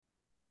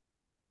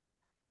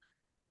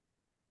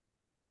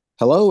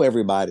Hello,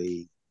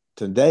 everybody.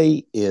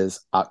 Today is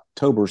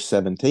October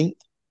 17th,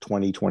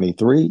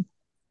 2023,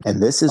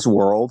 and this is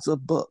Worlds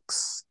of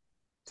Books.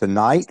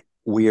 Tonight,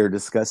 we are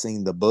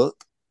discussing the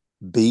book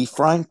Be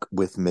Frank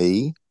with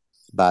Me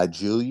by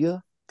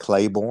Julia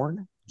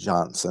Claiborne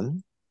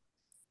Johnson.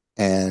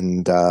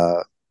 And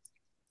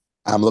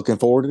I'm looking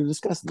forward to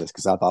discussing this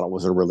because I thought it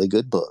was a really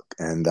good book.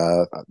 And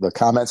the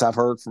comments I've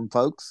heard from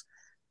folks,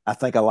 I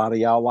think a lot of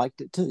y'all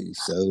liked it too.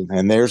 So,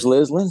 and there's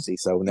Liz Lindsay.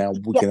 So now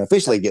we Yep. can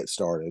officially get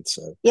started.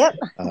 So, Yep.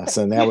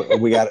 so now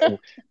we got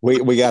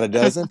a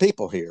dozen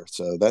people here.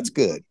 So that's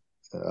good.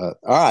 All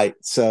right.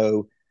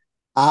 So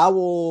I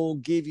will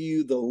give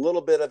you the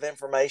little bit of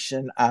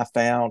information I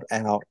found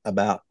out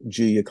about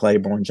Julia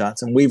Claiborne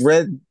Johnson. We've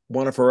read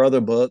one of her other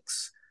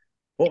books.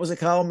 What was it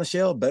called,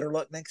 Michelle? Better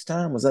Luck Next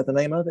Time. Was that the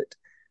name of it?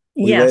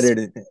 We read Yes.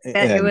 it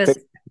It was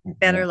yeah,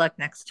 better luck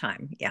next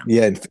time. Yeah.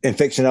 yeah, in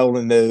Fiction Old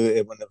and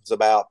New, when it was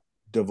about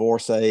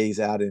divorcees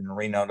out in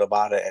Reno,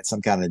 Nevada at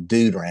some kind of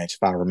dude ranch,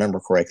 if I remember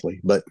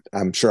correctly. But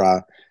I'm sure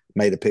I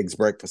made a pig's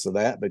breakfast of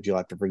that, but you'll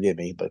have to forgive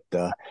me. But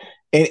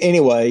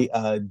anyway,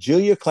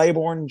 Julia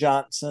Claiborne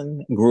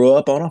Johnson grew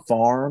up on a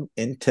farm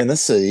in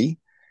Tennessee.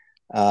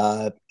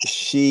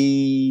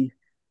 She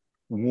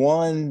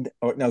won,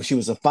 or no, she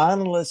was a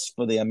finalist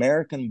for the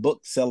American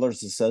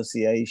Booksellers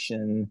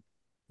Association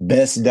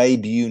Best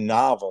Debut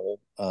Novel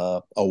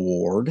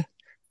award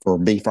for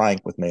Be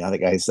Frank with Me. I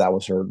think that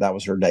was her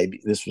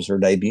debut. This was her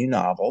debut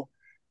novel.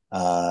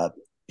 Uh,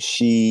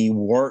 she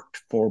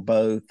worked for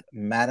both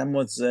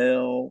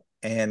Mademoiselle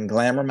and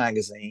Glamour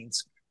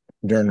magazines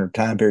during her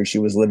time period. She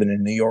was living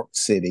in New York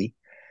City.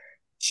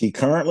 She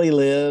currently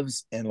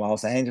lives in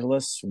Los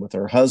Angeles with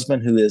her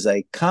husband, who is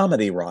a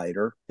comedy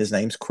writer. His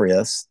name's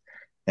Chris,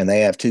 and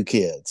they have two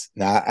kids.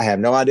 Now, I have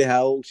no idea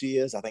how old she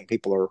is. I think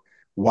people are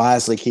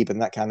wisely keeping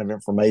that kind of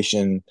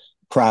information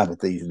private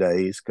these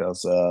days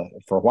because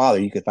for a while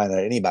you could find out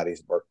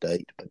anybody's birth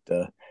date,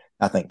 but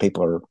I think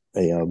people are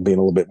being a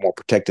little bit more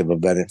protective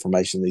of that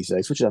information these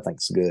days, which I think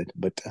is good.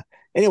 But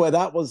anyway,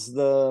 that was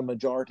the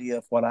majority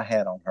of what I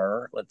had on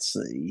her. Let's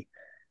see.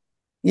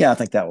 Yeah, I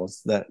think that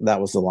was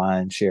the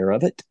lion's share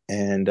of it,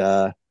 and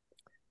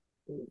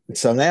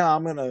so now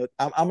I'm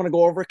gonna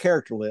go over a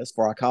character list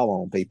before I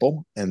call on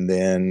people, and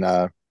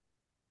then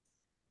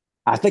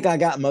I think I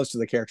got most of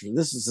the characters.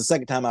 This is the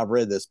second time I've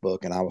read this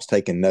book, and I was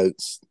taking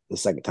notes the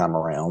second time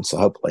around. So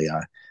hopefully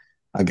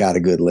I got a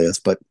good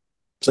list. But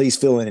please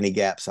fill in any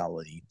gaps I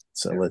leave.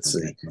 So let's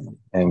see,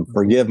 and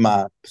forgive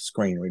my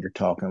screen reader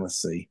talking.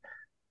 Let's see.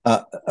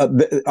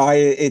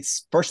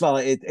 It's first of all,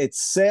 it's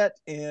set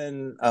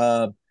in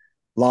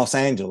Los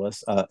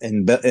Angeles,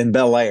 in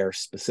Bel Air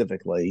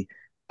specifically,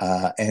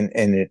 and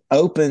it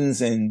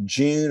opens in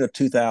June of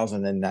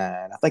 2009.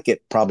 I think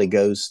it probably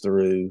goes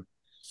through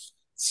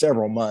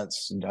several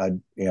months. I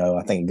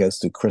think it goes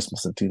through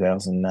Christmas of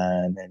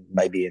 2009 and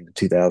maybe into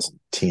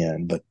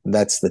 2010, but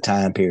that's the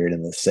time period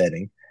and the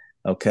setting.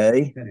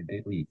 Okay.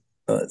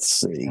 Let's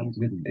see.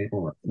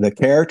 The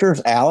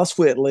characters, Alice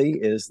Whitley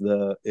is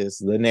the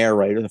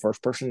narrator, the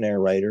first person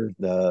narrator,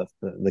 the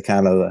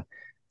kind of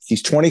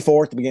she's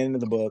 24 at the beginning of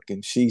the book,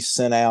 and she's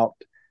sent out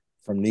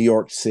from New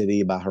York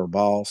City by her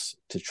boss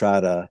to try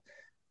to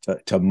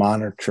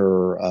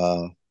monitor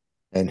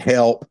and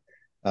help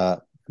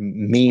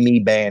Mimi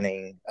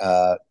Banning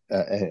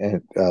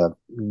and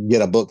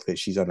get a book that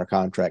she's under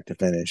contract to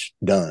finish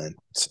done.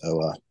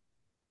 So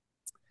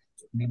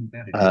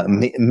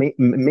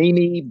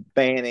Mimi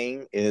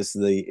Banning is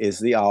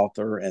the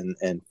author,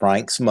 and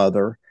Frank's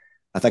mother.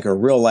 I think her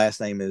real last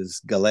name is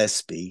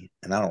Gillespie,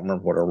 and I don't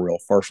remember what her real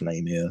first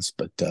name is,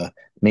 but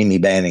Mimi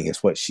Banning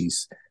is what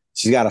she's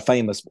got a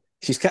famous.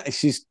 She's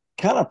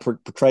kind of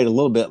portrayed a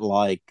little bit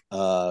like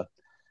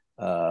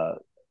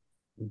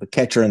the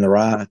Catcher in the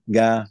Rye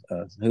guy.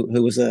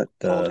 Who was that?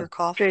 Older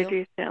Caulfield.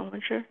 J.D.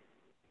 Salinger.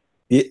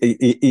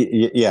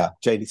 Yeah,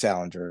 J.D.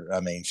 Salinger.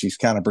 I mean, she's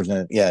kind of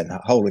presented. Yeah, and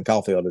Holden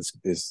Caulfield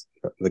is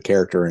the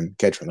character in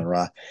Catcher in the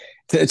Rye.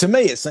 To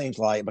me, it seems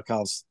like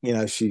because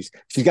she's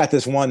got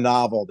this one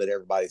novel that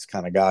everybody's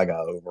kind of gaga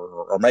over,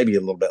 or maybe a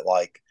little bit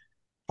like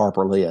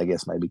Harper Lee, I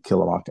guess, maybe To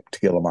Kill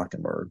a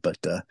Mockingbird.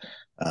 But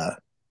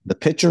the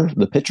picture, I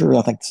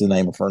think it's the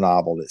name of her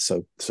novel that's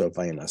so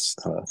famous.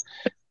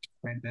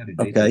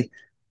 Okay.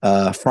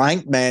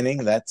 Frank Banning,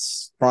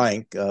 that's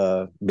Frank.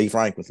 Be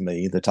Frank with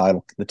Me, the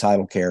title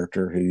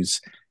character,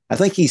 I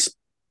think he's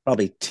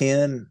probably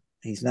 10.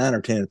 He's 9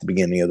 or 10 at the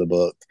beginning of the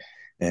book,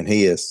 and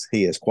he is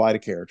quite a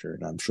character,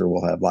 and I'm sure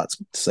we'll have lots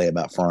to say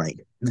about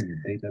Frank.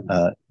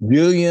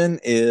 Julian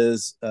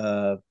is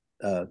the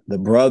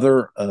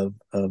brother of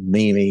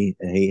Mimi.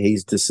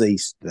 He's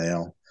deceased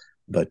now,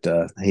 but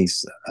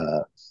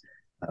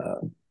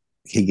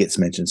he gets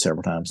mentioned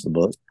several times in the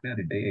book.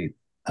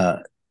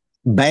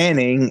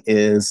 Banning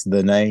is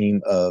the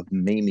name of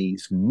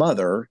Mimi's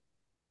mother,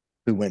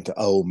 who went to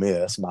Ole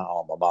Miss, my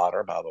alma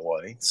mater, by the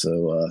way.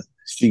 So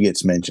she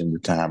gets mentioned a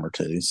time or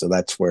two. So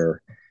that's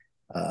where,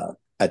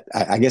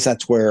 I guess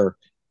that's where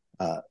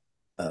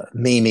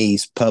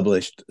Mimi's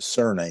published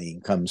surname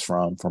comes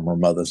from her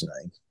mother's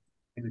name.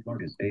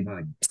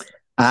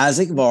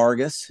 Isaac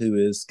Vargas, who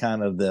is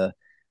kind of the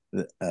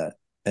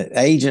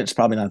agent's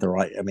probably not the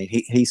right. I mean,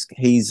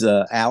 he's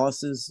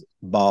Alice's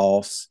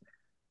boss,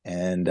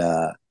 and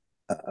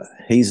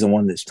he's the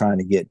one that's trying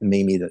to get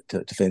Mimi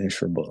to finish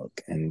her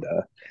book, and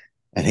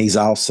he's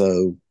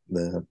also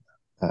the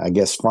I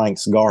guess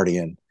Frank's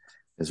guardian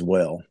as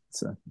well.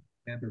 So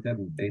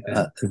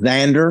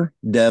Xander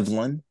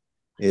Devlin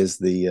is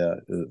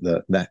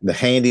the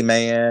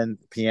handyman,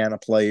 piano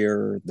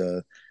player,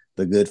 the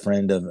good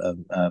friend of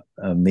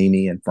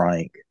Mimi and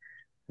Frank,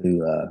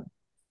 who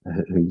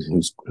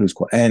who's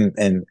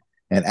and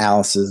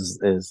Alice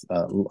is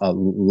a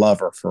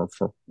lover for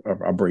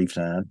a brief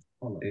time.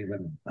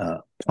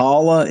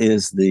 Paula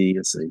is the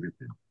let's see,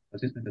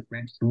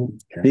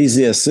 he's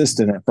the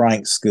assistant at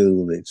Frank's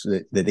school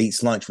that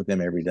eats lunch with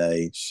him every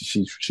day.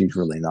 She's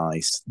really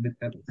nice.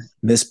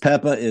 Miss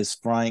Peppa is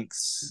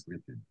Frank's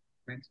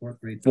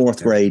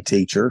fourth grade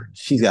teacher.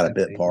 She's got a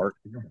bit part.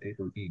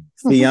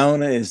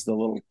 Fiona is the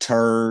little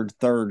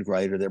third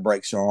grader that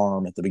breaks her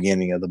arm at the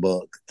beginning of the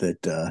book.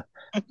 That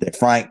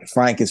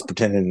Frank is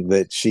pretending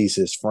that she's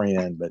his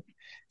friend, but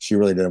she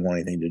really doesn't want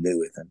anything to do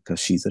with him because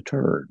she's a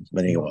turd.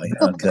 But anyway,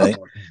 okay.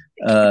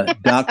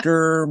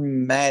 Dr.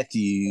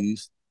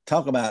 Matthews,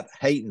 talk about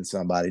hating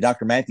somebody.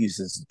 Dr. Matthews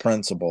is the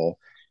principal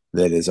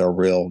that is a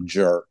real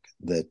jerk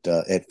that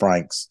at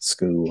Frank's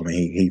school. I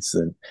mean,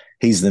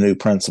 he's the new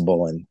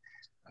principal, and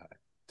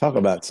talk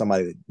about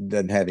somebody that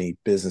doesn't have any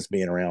business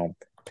being around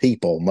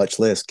people, much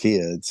less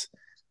kids.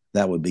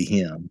 That would be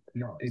him.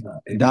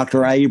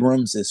 Dr.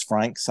 Abrams is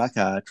Frank's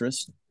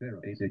psychiatrist.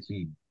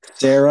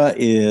 Sarah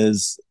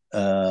is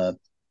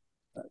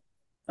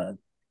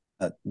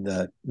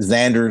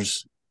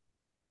Xander's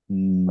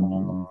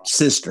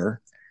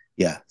sister.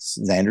 Yeah,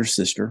 Xander's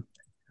sister.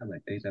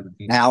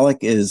 Alec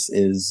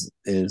is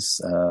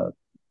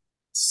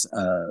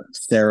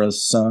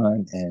Sarah's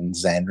son and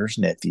Xander's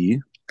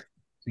nephew.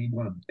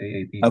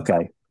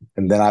 Okay,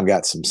 and then I've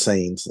got some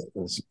scenes.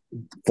 There's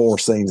 4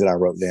 scenes that I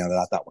wrote down that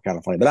I thought were kind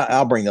of funny, but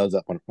I'll bring those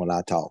up when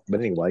I talk.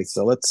 But anyway,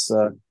 so let's.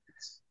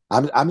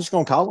 I'm just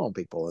going to call on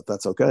people if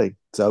that's okay.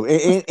 So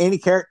any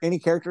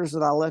characters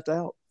that I left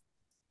out?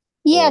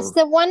 Yes,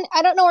 the one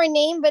I don't know her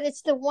name, but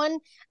it's the one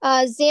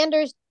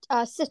Xander's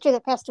sister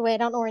that passed away. I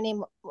don't know her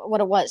name, what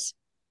it was.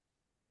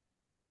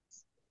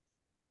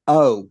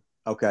 Oh,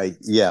 okay,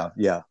 yeah.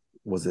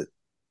 Was it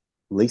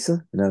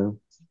Lisa? No.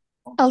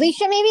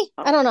 Alicia, maybe?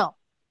 I don't know.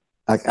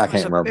 I can't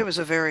remember. It was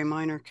a very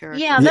minor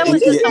character. Yeah, that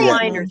was just a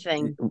minor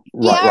thing.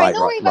 Right,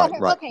 don't worry about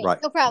her. Okay, no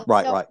problem.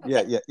 Right.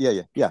 Okay.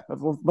 Yeah.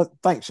 But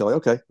thanks, Shelley.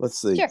 Okay, let's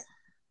see. Sure.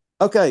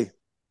 Okay.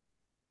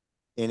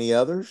 Any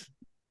others?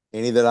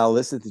 Any that I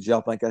listed that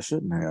y'all think I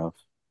shouldn't have?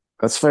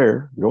 That's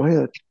fair. Go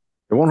ahead.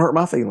 It won't hurt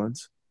my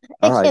feelings.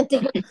 All right. Can't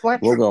think of it.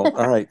 We'll go.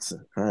 All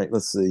right.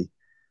 Let's see.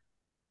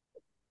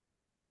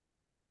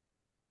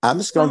 I'm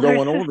just going to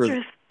go in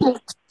order.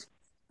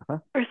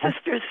 Her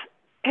sister's,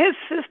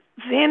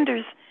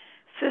 Xander's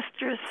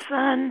sister's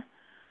son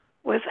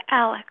was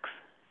Alex.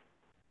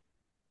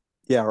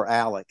 Yeah, or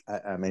Alec.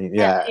 I mean,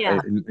 yeah.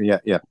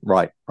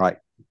 Right.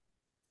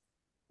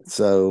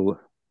 So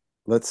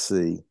let's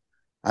see.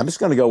 I'm just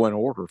going to go in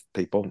order,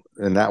 people,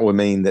 and that would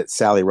mean that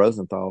Sally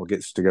Rosenthal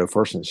gets to go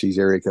first, and she's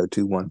area code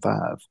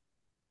 215.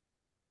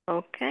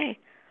 Okay,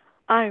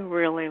 I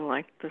really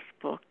liked this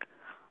book.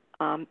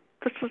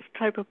 This was the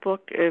type of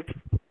book, if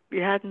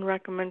you hadn't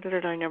recommended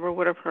it, I never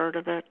would have heard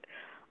of it.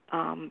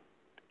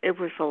 It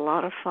was a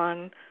lot of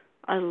fun.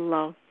 I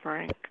love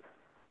Frank.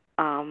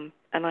 And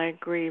I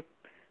agree.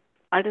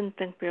 I didn't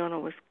think Fiona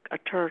was a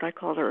turd. I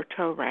called her a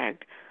toe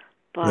rag.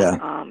 But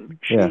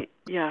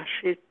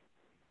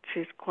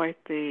she's quite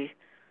the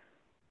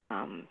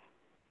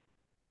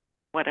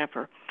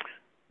whatever.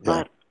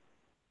 But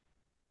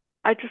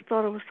I just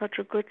thought it was such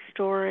a good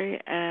story,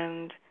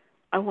 and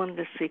I wanted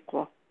a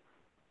sequel.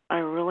 I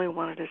really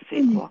wanted a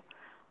sequel.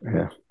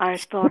 Yeah. I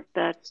thought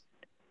that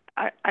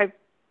I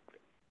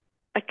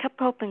kept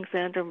hoping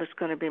Xander was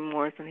going to be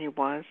more than he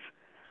was.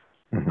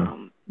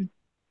 Mm-hmm.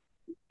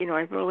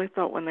 I really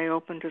thought when they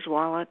opened his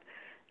wallet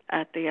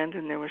at the end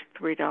and there was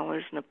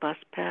 $3 in a bus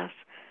pass,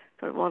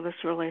 I thought, well,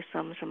 this really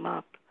sums him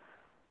up.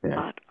 Yeah.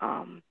 But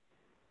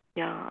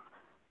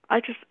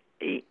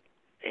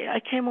I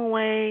came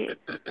away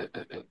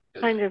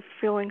kind of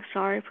feeling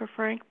sorry for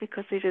Frank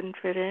because he didn't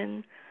fit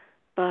in,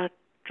 but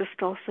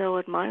just also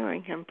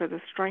admiring him for the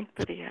strength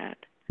that he had.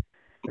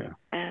 Yeah.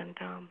 And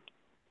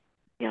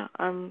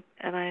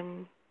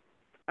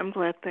I'm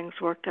glad things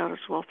worked out as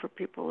well for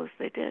people as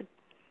they did.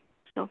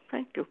 So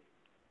thank you.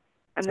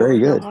 And there was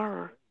no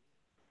horror.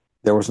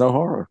 There was no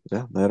horror,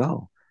 at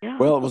all. Yeah.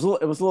 Well, it was a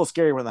little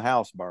scary when the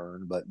house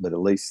burned, but at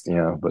least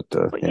that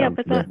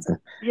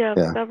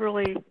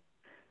really it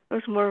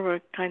was more of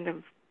a kind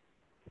of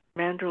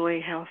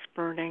Manderley house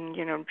burning,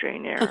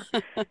 Jane Eyre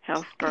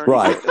house burning.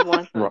 Right.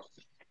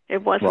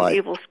 It wasn't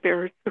evil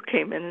spirits who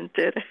came in and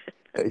did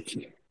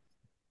it.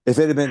 If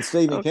it had been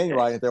Stephen King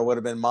writing it, there would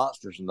have been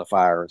monsters in the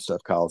fire and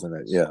stuff causing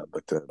it. Yeah,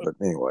 but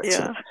anyway.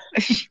 Yeah.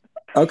 So.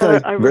 Okay.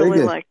 I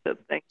really liked it.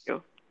 Thank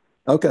you.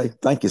 Okay.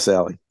 Thank you,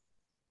 Sally.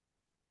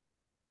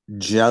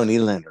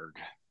 Joni Leonard.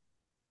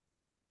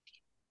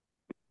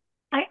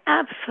 I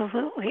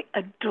absolutely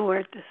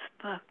adored this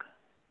book.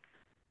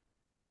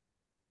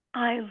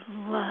 I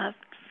loved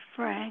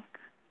Frank.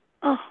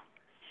 Oh,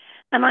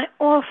 and I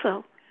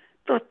also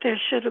thought there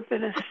should have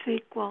been a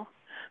sequel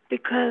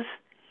because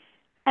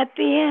at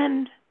the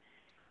end,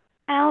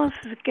 Alice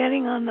is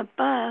getting on the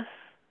bus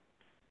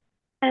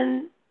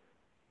and,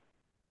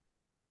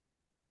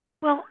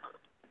 well,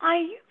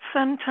 I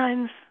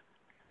sometimes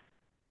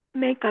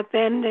make up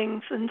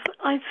endings, and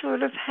I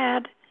sort of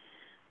had,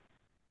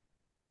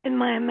 in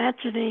my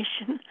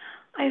imagination,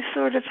 I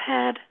sort of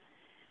had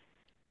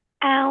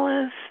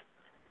Alice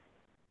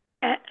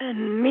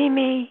and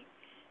Mimi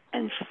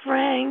and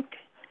Frank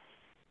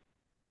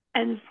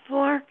and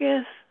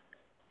Vargas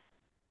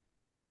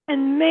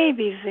and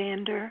maybe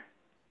Xander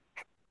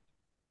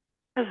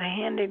as a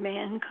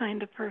handyman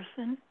kind of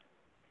person.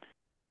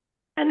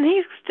 And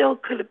he still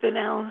could have been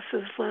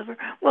Alice's lover.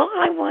 Well,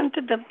 I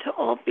wanted them to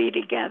all be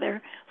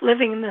together,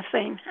 living in the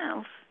same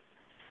house.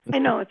 I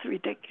know it's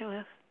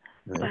ridiculous,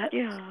 but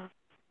yeah,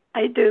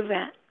 I do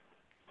that.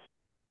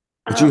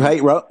 But you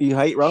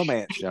hate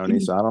romance,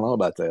 Joni. So I don't know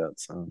about that.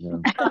 So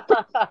yeah.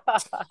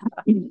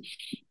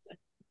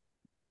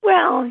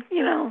 Well,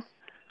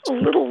 a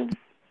little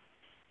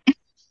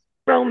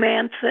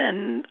romance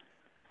and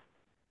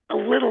a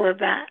little of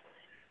that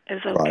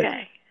is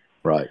okay.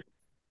 Right.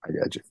 I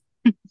got you.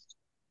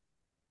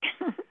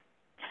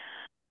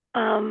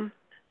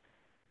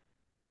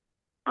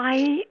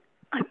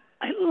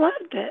 I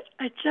loved it.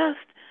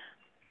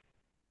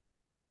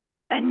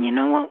 And you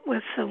know what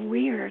was so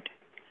weird?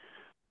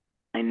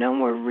 I know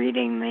we're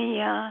reading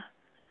the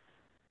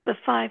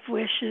 5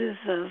 Wishes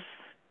of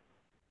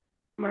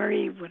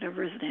Murray,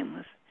 whatever his name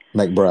was.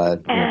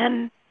 McBride.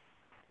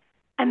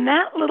 And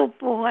that little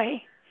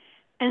boy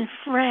and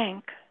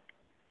Frank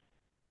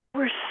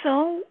were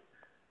so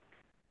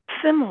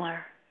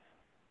similar.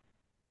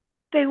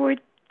 They were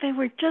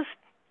just,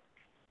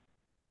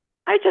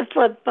 I just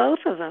loved both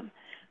of them.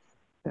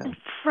 Yeah. And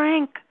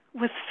Frank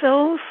was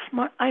so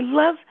smart. I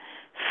love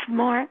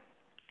smart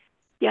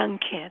young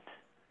kids.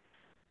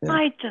 Yeah.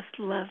 I just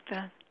loved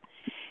them.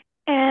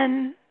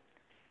 And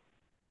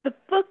the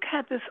book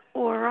had this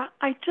aura.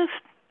 I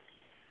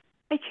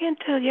can't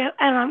tell you.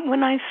 And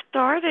when I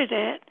started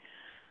it,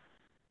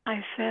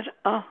 I said,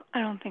 oh, I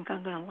don't think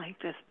I'm going to like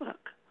this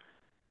book.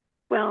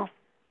 Well,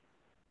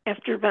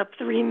 after about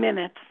 3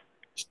 minutes,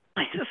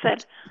 I just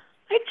said,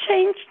 I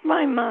changed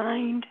my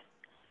mind.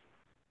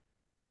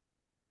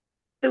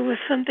 There was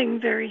something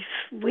very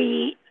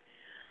sweet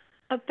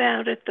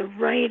about it. The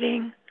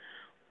writing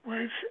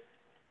was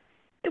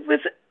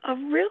a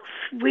real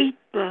sweet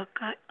book,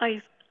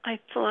 I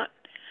thought.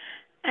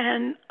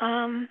 And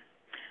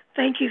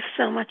thank you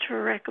so much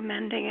for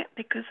recommending it,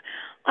 because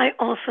I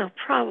also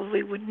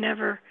probably would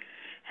never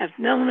have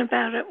known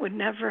about it, would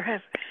never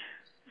have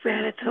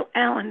read it. So,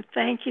 Alan,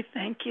 thank you.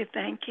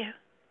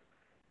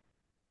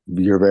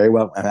 You're very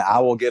welcome. And I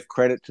will give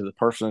credit to the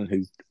person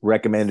who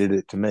recommended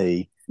it to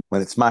me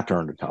when it's my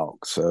turn to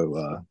talk.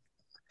 So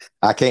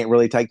I can't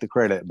really take the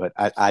credit, but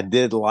I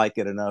did like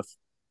it enough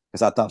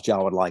because I thought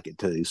y'all would like it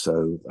too.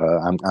 So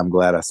I'm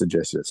glad I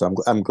suggested it. So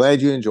I'm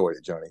glad you enjoyed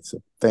it, Joni. So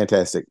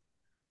fantastic.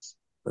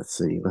 Let's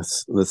see.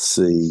 Let's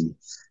see.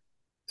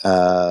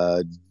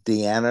 Deanna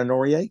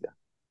Noriega.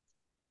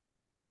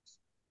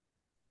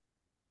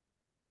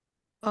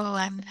 Oh,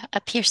 I'm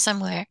up here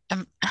somewhere.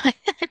 I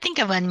think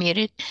I'm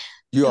unmuted.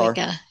 You there are. We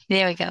go.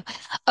 There we go.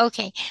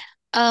 Okay.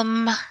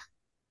 I'm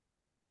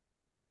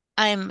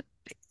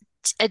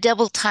a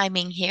double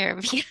timing here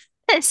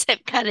because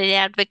I've got an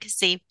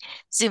advocacy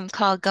Zoom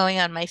call going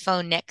on my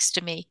phone next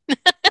to me.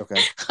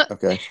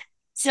 Okay.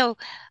 So,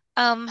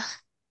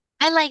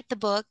 I like the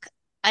book.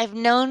 I've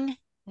known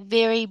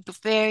very,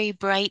 very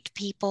bright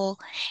people,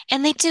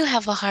 and they do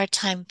have a hard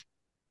time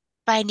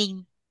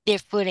finding their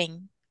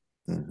footing.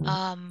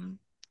 Mm-hmm.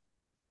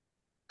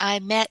 I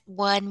met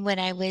one when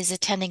I was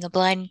attending a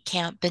blind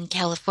camp in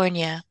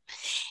California,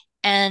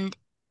 and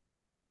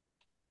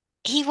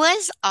he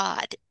was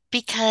odd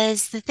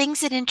because the things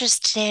that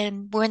interested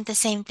him weren't the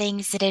same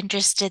things that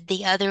interested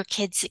the other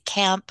kids at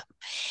camp.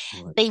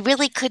 Right. They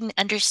really couldn't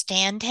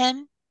understand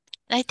him.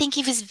 And I think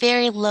he was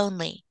very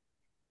lonely,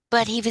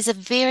 but he was a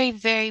very,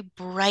 very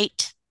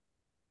bright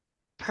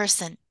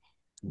person,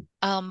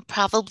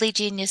 probably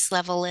genius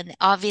level, and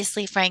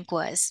obviously Frank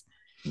was.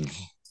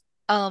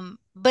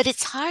 But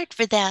it's hard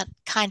for that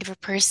kind of a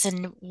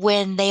person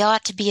when they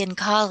ought to be in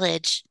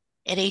college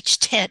at age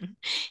 10,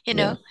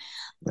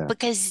 Yeah.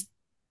 because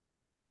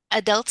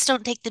adults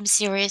don't take them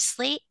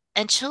seriously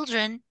and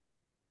children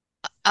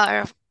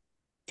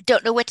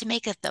don't know what to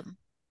make of them.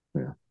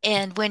 Yeah.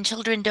 And when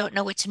children don't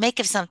know what to make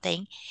of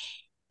something,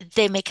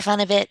 they make fun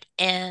of it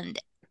and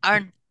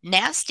are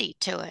nasty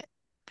to it.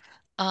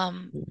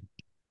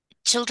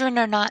 Children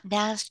are not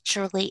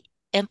naturally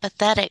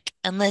empathetic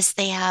unless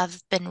they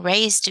have been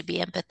raised to be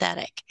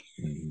empathetic.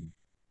 Mm-hmm.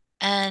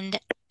 And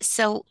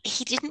so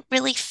he didn't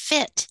really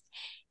fit.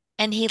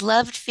 And he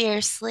loved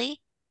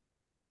fiercely,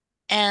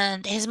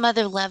 and his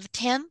mother loved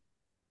him.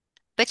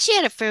 But she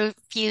had a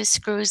few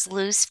screws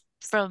loose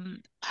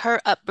from her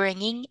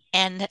upbringing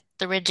and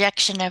the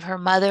rejection of her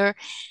mother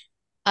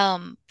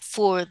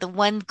for the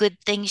one good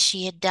thing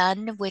she had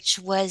done, which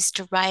was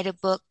to write a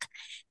book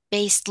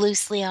based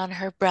loosely on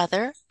her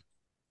brother.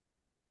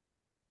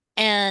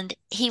 And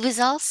he was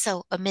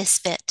also a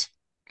misfit.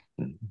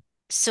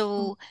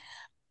 So,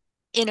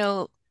 you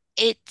know,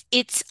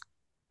 it's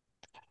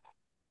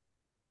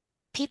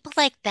people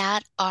like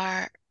that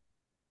are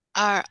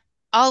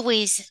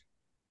always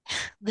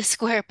the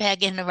square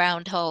peg in the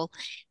round hole.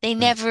 They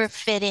never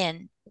fit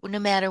in, no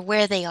matter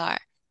where they are.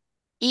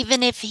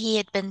 Even if he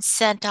had been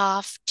sent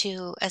off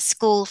to a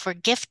school for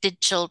gifted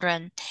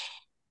children,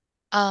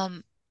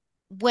 um,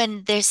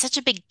 when there's such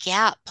a big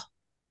gap,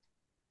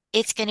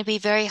 it's going to be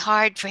very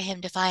hard for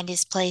him to find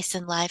his place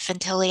in life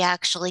until he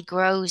actually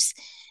grows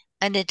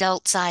an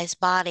adult-sized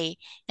body.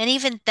 And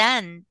even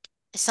then,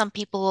 some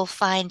people will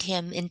find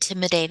him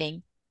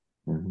intimidating.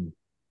 Mm-hmm.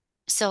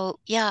 So,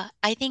 yeah,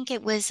 I think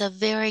it was a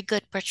very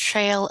good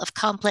portrayal of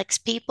complex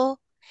people.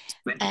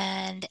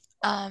 And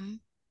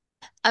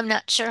I'm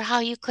not sure how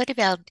you could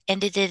have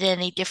ended it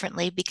any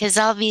differently because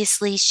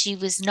obviously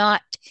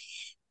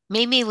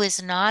Mimi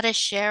was not a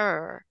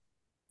sharer.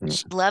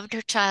 She loved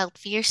her child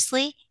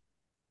fiercely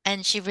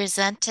and she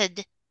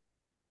resented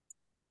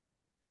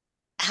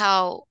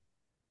how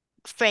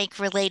Frank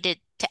related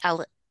to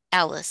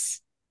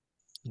Alice.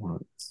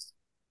 Right.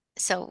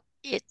 So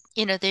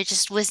there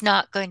just was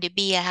not going to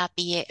be a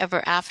happy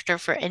ever after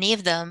for any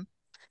of them.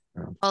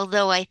 Yeah.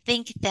 Although I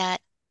think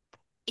that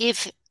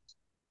if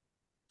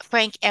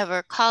Frank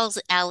ever calls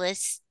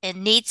Alice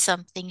and needs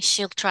something,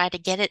 she'll try to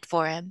get it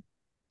for him.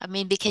 I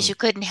mean, because you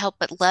couldn't help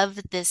but love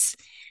this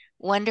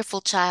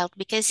wonderful child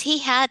because he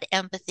had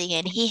empathy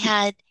and he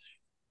had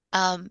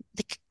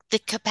the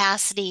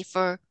capacity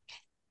for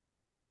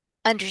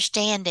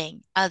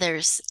understanding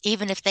others,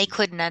 even if they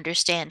couldn't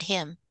understand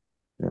him.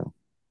 Yeah.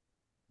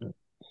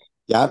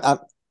 Yeah.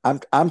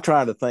 I'm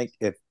trying to think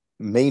if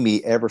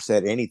Mimi ever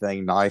said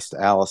anything nice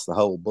to Alice the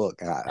whole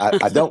book.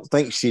 I don't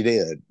think she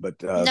did,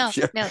 but No,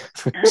 she, no.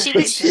 She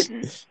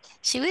didn't.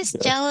 She was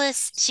yeah,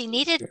 jealous. She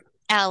needed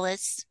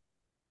Alice,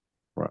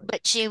 right.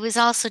 but she was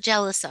also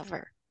jealous of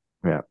her.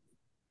 Yeah.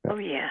 Oh,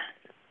 yeah.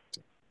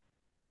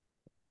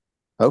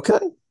 Okay.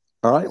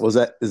 All right. Is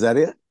that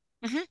it?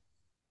 Hmm.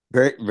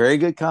 Very, very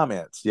good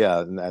comments. Yeah,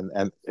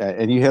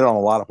 and you hit on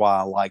a lot of why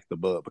I like the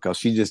book because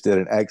she just did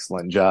an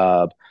excellent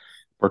job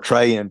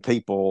portraying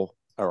people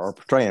or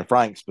portraying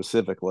Frank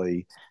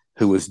specifically,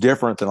 who was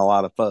different than a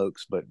lot of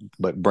folks, but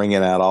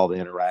bringing out all the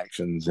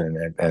interactions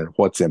and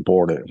what's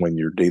important when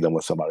you're dealing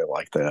with somebody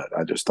like that.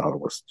 I just thought it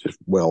was just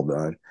well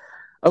done.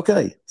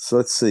 Okay, so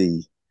let's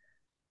see,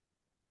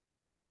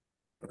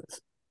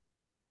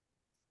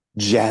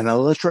 Jana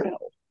Luttrell.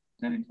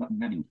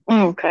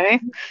 Okay.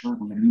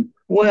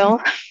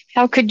 Well,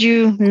 how could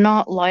you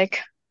not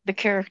like the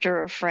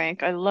character of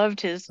Frank? I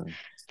loved his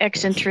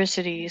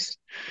eccentricities.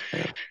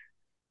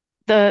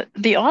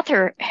 The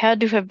author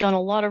had to have done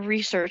a lot of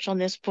research on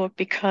this book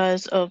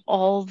because of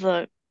all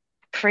the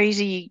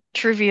crazy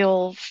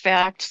trivial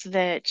facts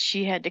that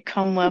she had to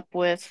come up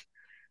with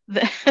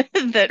that,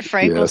 that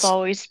Frank was Yes.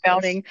 always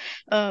spouting.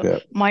 Yeah.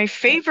 My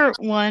favorite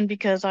one,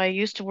 because I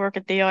used to work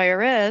at the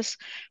IRS,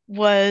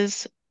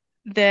 was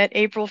that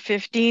April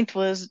 15th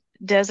was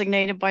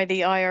designated by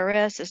the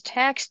IRS as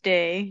tax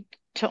day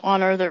to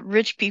honor the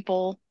rich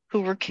people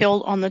who were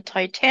killed on the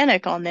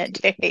Titanic on that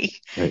day.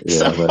 So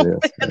Yeah,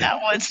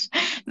 that is.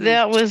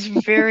 that was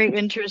very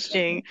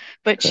interesting.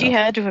 But she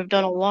Yeah. had to have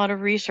done a lot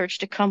of research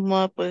to come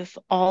up with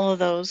all of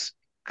those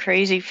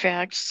crazy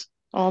facts,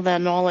 all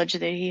that knowledge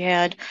that he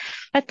had.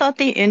 I thought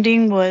the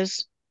ending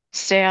was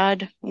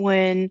sad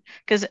when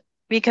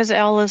because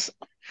Alice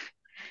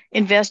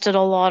invested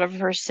a lot of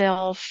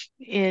herself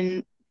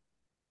in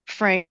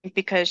Frank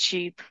because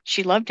she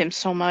loved him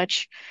so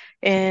much.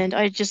 And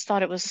I just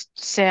thought it was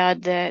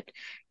sad that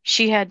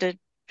she had to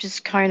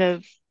just kind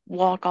of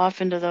walk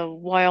off into the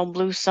wild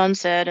blue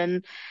sunset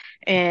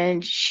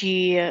and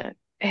she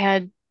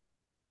had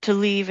to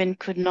leave and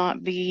could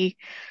not be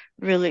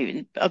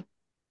really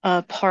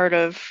a part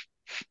of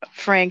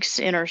Frank's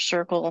inner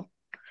circle,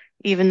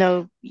 even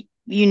though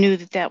you knew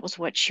that that was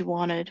what she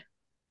wanted.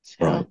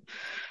 So Right.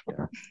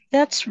 Yeah.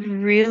 that's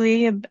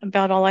really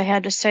about all I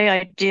had to say.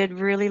 I did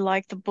really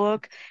like the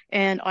book,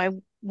 and I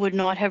would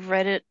not have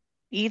read it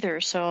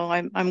either. So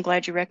I'm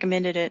glad you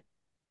recommended it.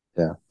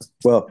 Yeah.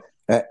 Well,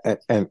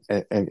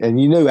 and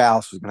you knew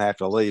Alice was going to have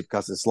to leave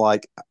because it's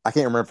like I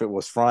can't remember if it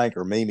was Frank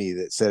or Mimi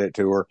that said it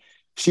to her.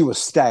 She was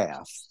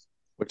staff,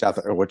 which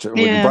which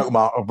Yeah, broke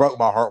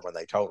my heart when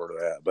they told her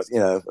that. But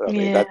I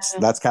mean yeah.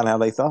 that's kind of how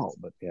they thought.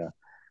 But yeah.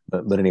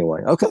 But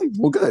anyway, okay.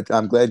 Well, good.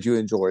 I'm glad you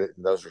enjoyed it.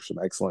 And those are some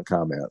excellent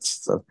comments.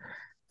 So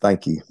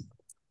thank you.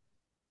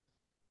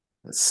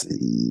 Let's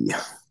see.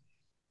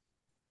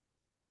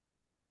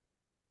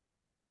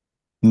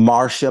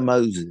 Marsha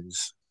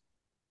Moses.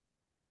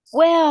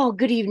 Well,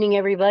 good evening,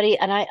 everybody.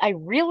 And I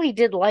really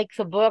did like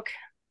the book.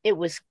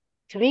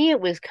 To me,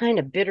 it was kind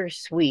of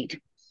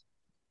bittersweet.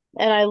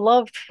 And I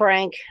loved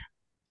Frank.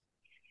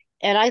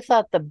 And I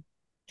thought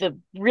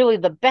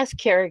the best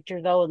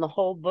character though in the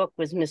whole book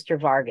was Mr.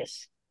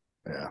 Vargas.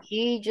 Yeah.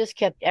 He just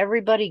kept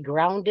everybody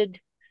grounded.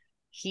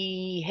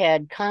 He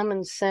had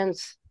common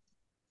sense.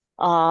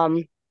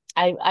 I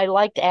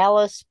liked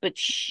Alice, but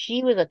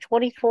she was a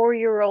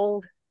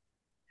 24-year-old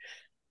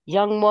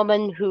young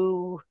woman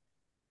who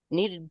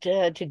needed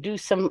to do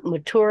some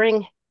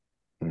maturing.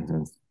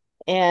 Mm-hmm.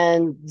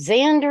 And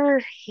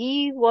Xander,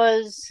 he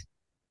was,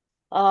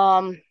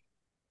 man,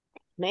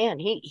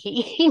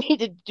 he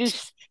needed to do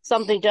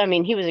something. I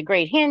mean, he was a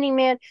great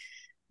handyman,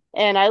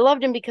 and I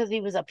loved him because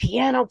he was a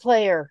piano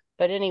player.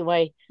 But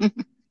anyway,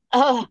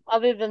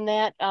 other than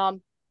that,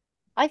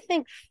 I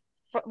think,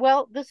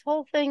 well, this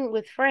whole thing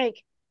with Frank,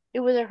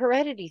 it was a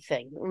heredity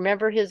thing.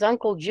 Remember, his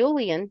uncle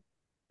Julian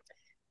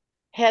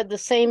had the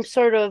same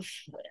sort of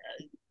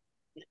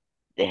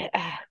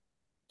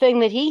thing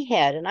that he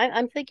had, and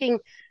I'm thinking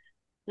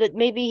that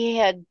maybe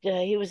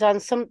he was on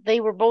some. They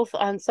were both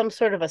on some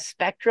sort of a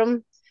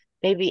spectrum,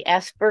 maybe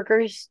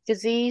Asperger's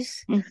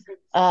disease,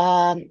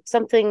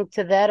 something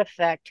to that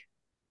effect.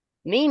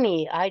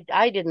 Mimi,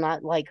 I did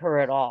not like her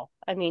at all.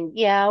 I mean,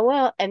 yeah,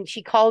 well, and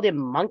she called him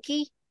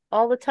monkey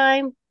all the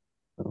time.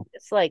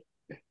 It's like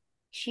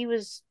she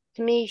was,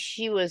 to me,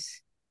 she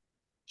was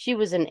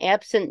an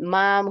absent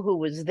mom who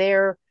was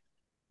there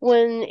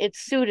when it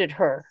suited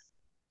her.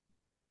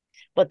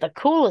 But the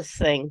coolest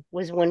thing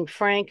was when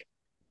Frank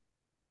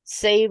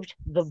saved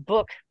the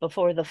book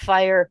before the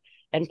fire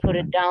and put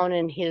it down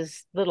in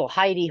his little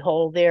hidey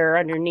hole there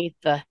underneath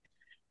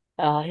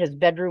his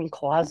bedroom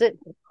closet.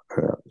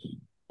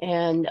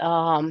 And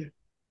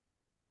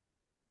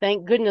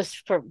thank goodness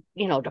for,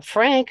 to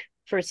Frank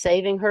for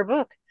saving her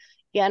book.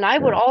 Yeah, and I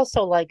would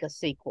also like a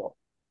sequel.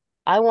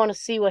 I want to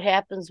see what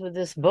happens with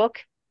this book.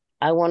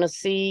 I want to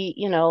see,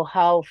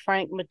 how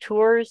Frank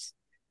matures,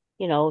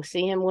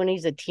 see him when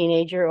he's a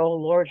teenager. Oh,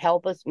 Lord,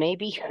 help us,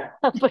 maybe.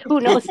 But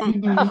who knows?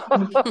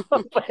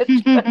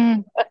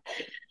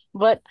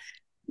 but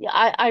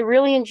I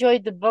really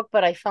enjoyed the book,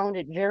 but I found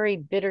it very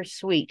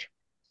bittersweet.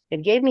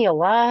 It gave me a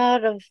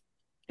lot of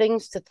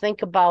things to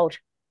think about.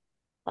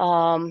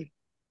 And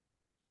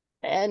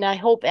I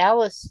hope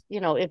Alice,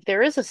 if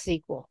there is a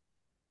sequel,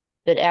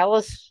 that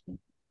Alice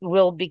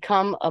will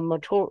become a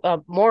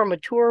more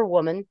mature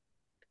woman.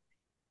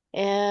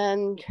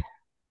 And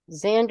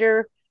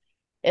Xander,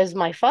 as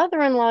my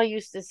father-in-law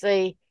used to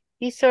say,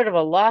 he's sort of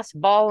a lost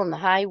ball in the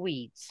high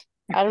weeds.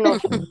 I don't know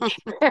if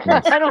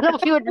I don't know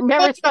if you would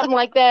remember something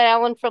like that,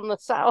 Alan, from the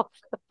South,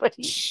 but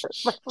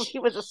he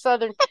was a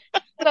Southern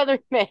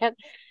man.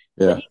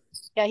 Yeah.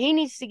 But he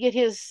needs to get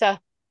his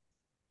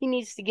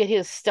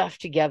stuff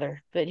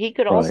together. But he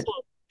could also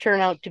turn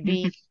out to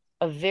be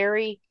a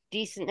very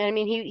decent. I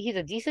mean, he's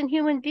a decent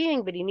human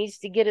being, but he needs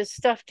to get his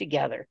stuff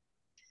together.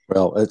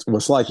 Well,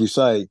 it's like you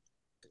say,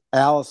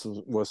 Alice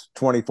was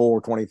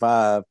 24,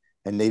 25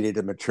 and needed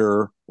to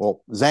mature.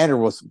 Well, Xander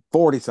was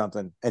 40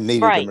 something and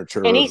needed to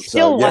mature. And he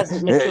still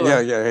wasn't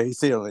mature. Yeah, he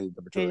still needed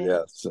to mature.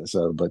 Yeah.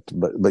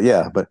 But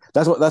yeah, but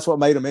that's what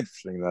made him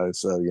interesting though.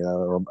 So,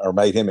 or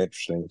made him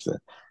interesting. So,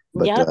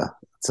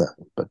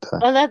 but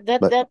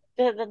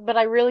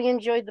I really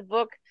enjoyed the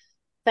book.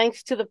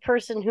 Thanks to the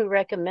person who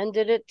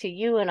recommended it to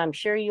you, and I'm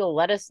sure you'll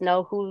let us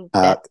know who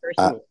that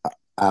person is.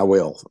 I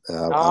will.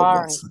 All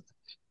right.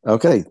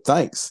 Okay,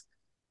 thanks.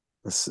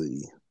 Let's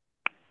see.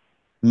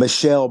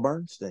 Michelle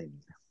Bernstein.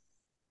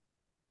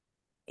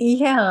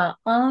 Yeah,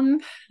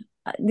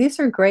 these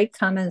are great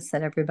comments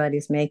that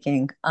everybody's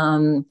making.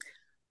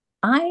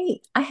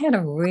 I had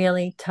a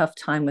really tough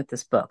time with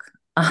this book.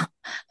 I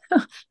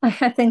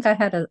think I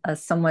had a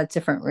somewhat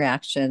different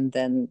reaction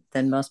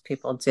than most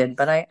people did,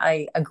 but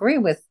I agree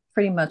with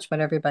pretty much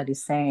what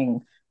everybody's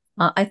saying.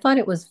 I thought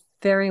it was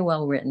very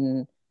well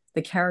written.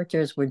 The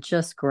characters were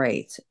just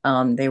great.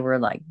 They were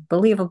like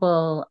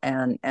believable,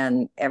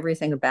 and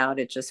everything about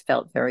it just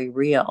felt very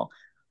real.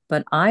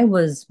 But I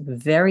was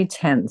very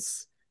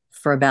tense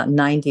for about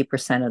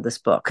 90% of this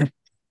book.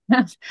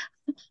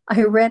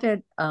 I read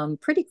it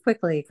pretty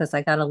quickly because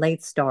I got a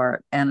late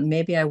start, and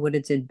maybe I would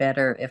have did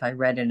better if I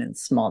read it in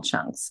small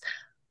chunks,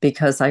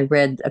 because I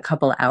read a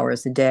couple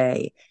hours a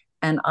day,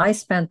 and I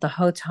spent the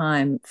whole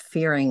time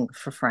fearing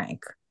for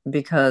Frank,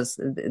 because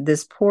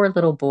this poor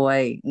little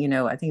boy,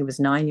 I think he was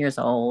 9 years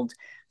old,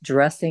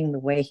 dressing the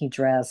way he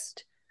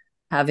dressed,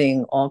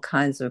 having all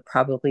kinds of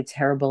probably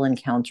terrible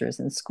encounters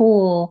in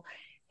school.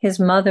 His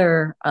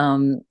mother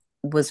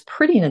was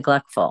pretty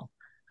neglectful.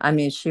 I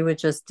mean, she would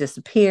just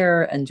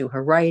disappear and do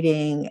her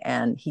writing,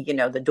 and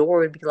the door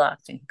would be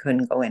locked and he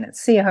couldn't go in and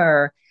see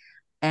her.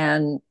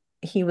 And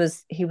he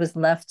was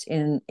left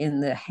in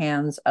the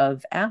hands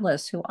of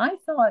Alice, who I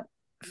thought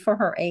for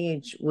her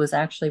age was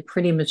actually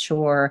pretty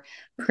mature,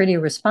 pretty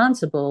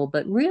responsible,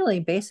 but really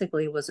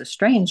basically was a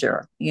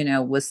stranger,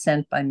 was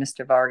sent by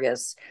Mr.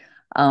 Vargas,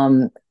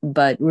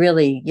 but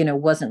really,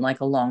 wasn't like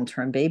a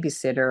long-term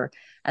babysitter.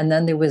 And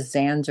then there was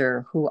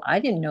Xander, who I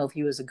didn't know if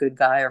he was a good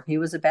guy or if he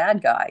was a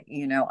bad guy.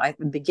 In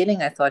the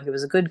beginning, I thought he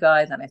was a good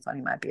guy. Then I thought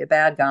he might be a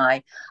bad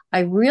guy. I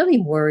really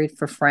worried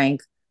for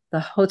Frank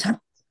the whole time.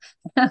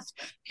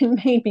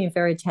 It made me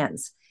very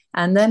tense.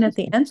 And then at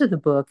the end of the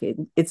book,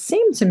 it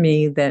seemed to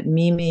me that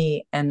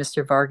Mimi and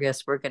Mr.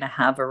 Vargas were going to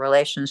have a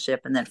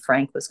relationship, and that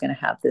Frank was going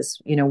to have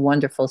this,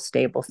 wonderful,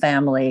 stable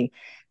family.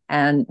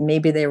 And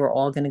maybe they were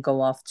all going to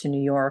go off to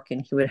New York,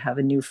 and he would have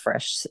a new,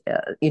 fresh,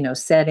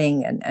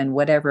 setting and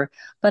whatever.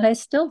 But I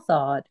still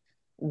thought,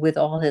 with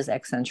all his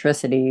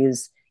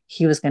eccentricities,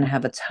 he was going to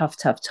have a tough,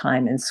 tough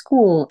time in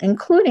school,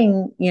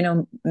 including,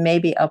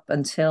 maybe up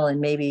until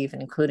and maybe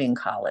even including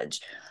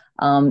college,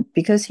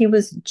 because he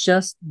was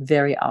just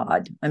very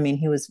odd. I mean,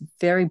 he was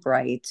very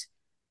bright.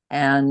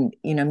 And,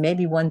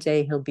 maybe one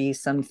day he'll be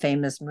some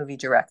famous movie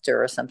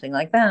director or something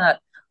like that.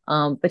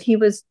 But he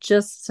was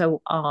just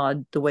so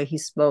odd, the way he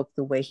spoke,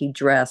 the way he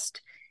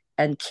dressed.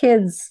 And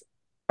kids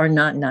are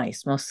not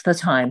nice most of the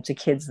time to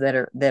kids that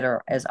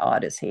are as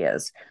odd as he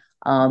is.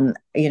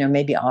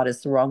 Maybe odd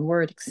is the wrong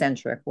word,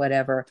 eccentric,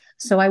 whatever.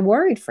 So I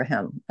worried for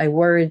him. I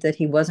worried that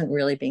he wasn't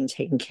really being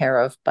taken care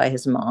of by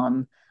his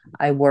mom.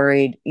 I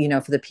worried,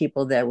 for the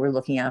people that were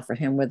looking out for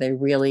him, were they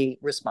really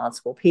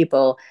responsible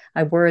people?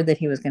 I worried that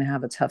he was going to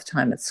have a tough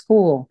time at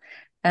school.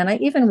 And I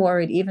even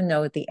worried, even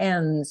though at the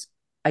end,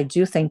 I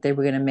do think they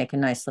were going to make a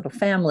nice little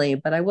family,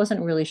 but I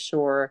wasn't really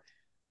sure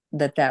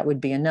that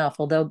would be enough.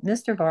 Although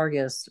Mr.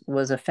 Vargas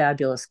was a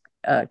fabulous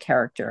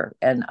character,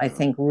 and I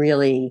think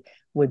really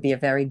would be a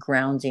very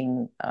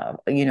grounding,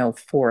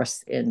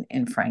 force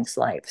in Frank's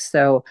life.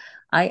 So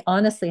I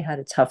honestly had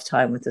a tough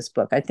time with this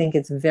book. I think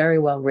it's very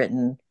well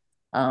written,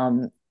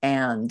 but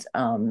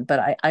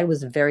I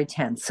was very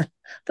tense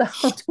the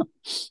whole time.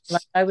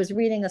 Like I was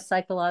reading a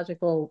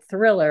psychological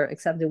thriller,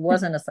 except it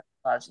wasn't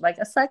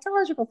a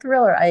psychological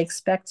thriller. I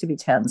expect to be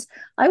tense.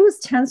 I was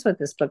tense with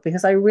this book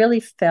because I really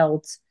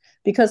felt,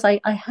 because I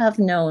have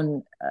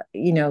known,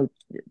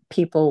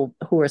 people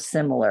who are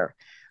similar,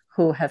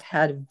 who have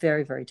had a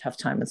very, very tough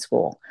time at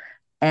school.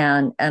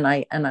 And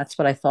that's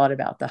what I thought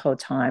about the whole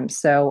time.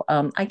 So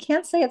I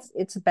can't say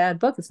it's a bad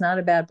book. It's not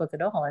a bad book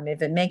at all. I mean,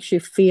 if it makes you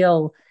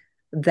feel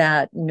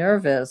that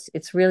nervous,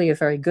 it's really a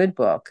very good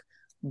book.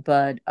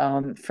 But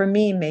for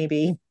me,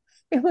 maybe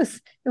it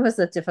was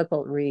a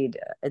difficult read,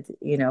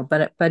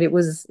 but it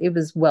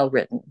was well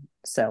written.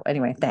 So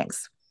anyway,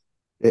 thanks.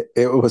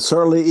 It was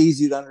certainly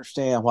easy to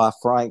understand why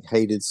Frank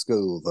hated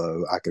school,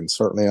 though. I can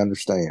certainly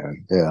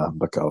understand. Yeah,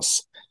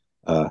 because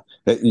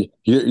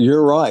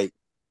you're right.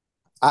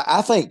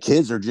 I think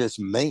kids are just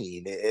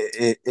mean,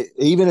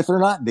 even if they're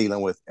not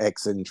dealing with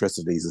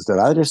eccentricities and stuff.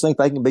 I just think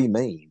they can be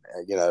mean,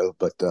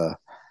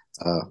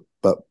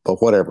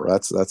 but whatever.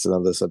 That's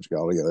another subject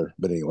altogether.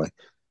 But anyway,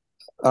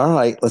 all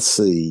right. Let's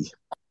see.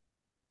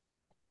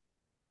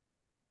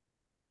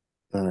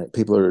 All right,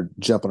 people are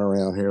jumping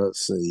around here.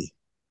 Let's see.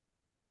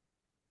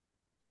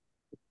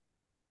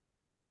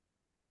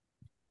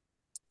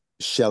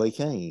 Shelley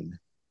Kane.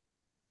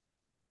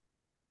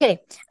 Okay.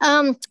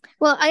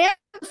 Well, I have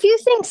a few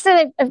things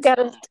that I've got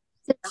to.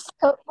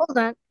 Oh, hold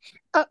on.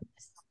 Oh,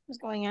 what's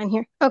going on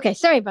here? Okay,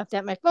 sorry about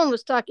that. My phone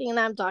was talking and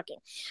I'm talking.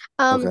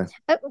 Okay.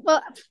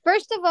 Well,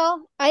 first of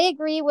all, I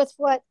agree with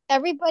what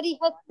everybody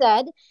has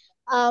said.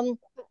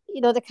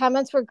 The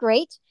comments were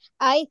great.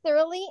 I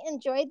thoroughly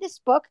enjoyed this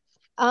book.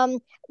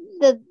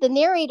 The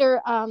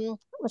narrator,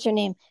 what's her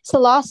name?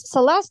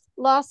 Celeste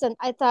Lawson,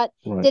 I thought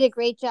did a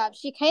great job.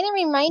 She kind of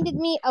reminded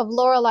me of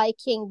Lorelei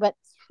King, but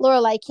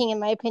Lorelei King, in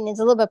my opinion, is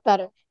a little bit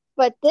better.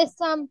 But this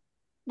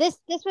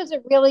was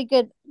a really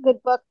good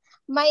book.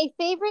 My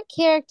favorite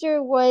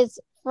character was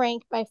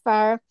Frank by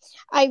far.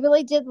 I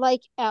really did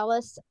like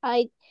Alice.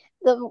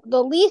 The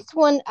least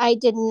one I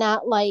did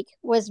not like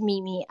was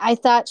Mimi. I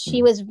thought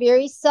she was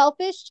very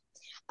selfish.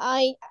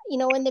 In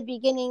the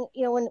beginning,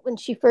 when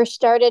she first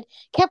started,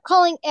 kept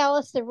calling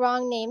Alice the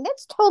wrong name.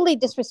 That's totally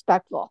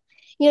disrespectful.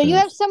 You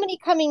have somebody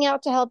coming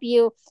out to help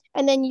you,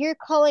 and then you're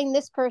calling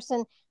this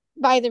person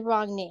by the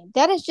wrong name.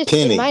 That is just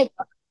Penny. In my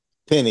book.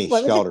 Penny,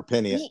 she called her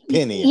Penny.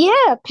 Penny.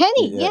 Yeah,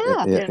 Penny. Yeah.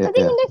 I think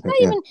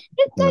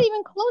that's not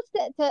even close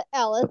to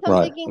Alice.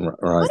 I'm thinking,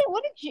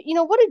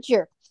 what a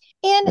jerk.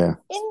 And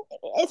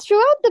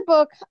throughout the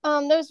book,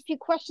 there's a few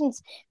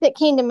questions that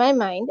came to my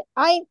mind.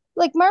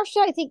 Like Marcia,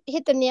 I think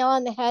hit the nail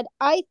on the head.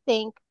 I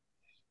think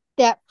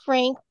that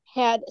Frank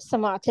had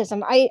some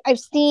autism.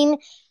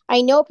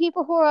 I know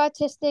people who are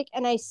autistic,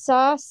 and I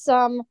saw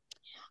some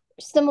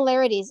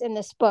similarities in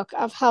this book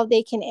of how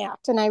they can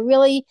act. And I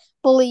really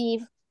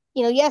believe,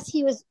 yes,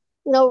 he was,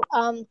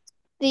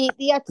 the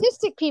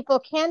autistic people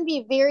can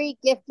be very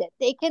gifted.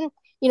 They can,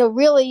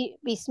 really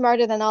be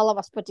smarter than all of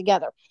us put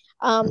together.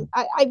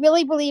 I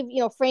really believe,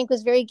 Frank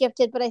was very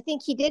gifted, but I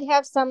think he did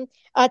have some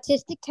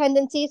autistic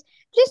tendencies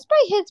just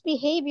by his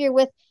behavior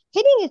with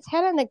hitting his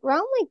head on the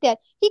ground like that.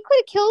 He could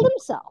have killed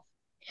himself.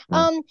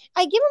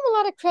 I give him a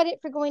lot of credit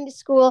for going to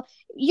school.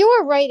 You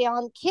are right,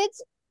 Alan.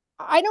 Kids,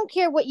 I don't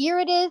care what year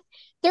it is.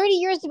 30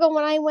 years ago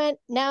when I went,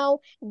 now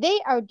they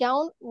are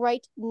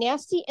downright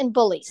nasty and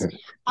bullies.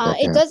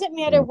 It doesn't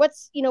matter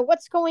what's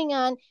going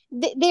on.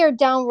 They are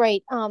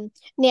downright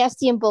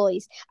nasty and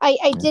bullies.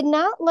 I did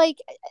not like,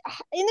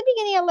 in the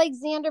beginning, I liked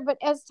Xander, but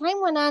as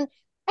time went on,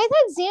 I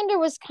thought Xander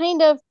was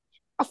kind of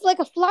like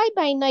a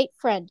fly-by-night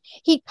friend.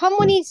 He'd come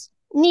when he's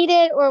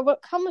needed or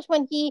what comes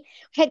when he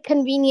had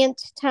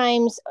convenient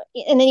times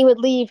and then he would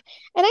leave.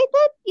 And I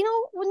thought,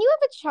 when you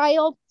have a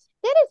child,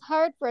 that is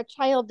hard for a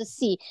child to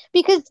see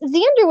because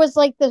Xander was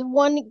like the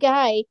one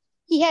guy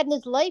he had in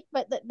his life,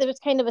 but there was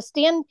kind of a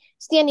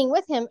standing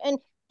with him, and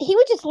he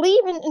would just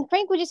leave, and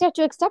Frank would just have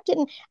to accept it.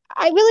 And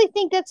I really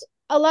think that's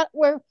a lot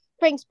where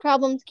Frank's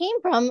problems came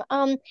from.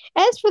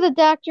 As for the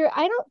doctor,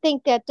 I don't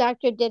think that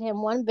doctor did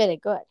him one bit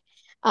of good.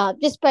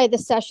 Just by the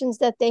sessions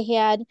that they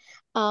had.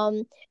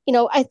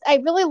 I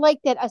really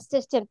liked that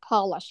assistant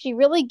Paula. She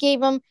really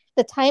gave him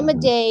the time of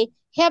day,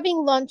 having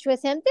lunch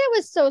with him. That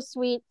was so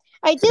sweet.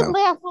 I did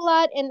laugh a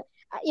lot, and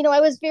I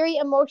was very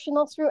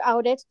emotional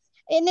throughout it.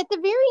 And at the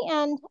very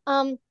end,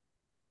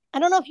 I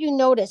don't know if you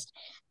noticed,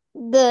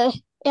 the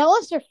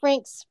Alice or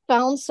Franks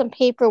found some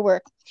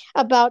paperwork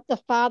about the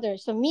father.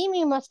 So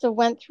Mimi must have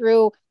went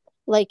through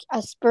like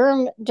a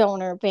sperm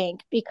donor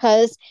bank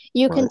because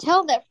you can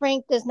tell that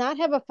Frank does not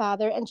have a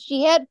father, and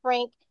she had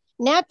Frank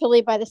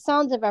naturally by the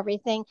sounds of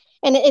everything.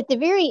 And at the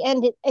very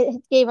end,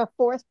 it gave a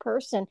fourth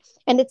person,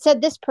 and it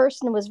said this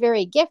person was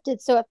very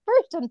gifted. So at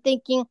first I'm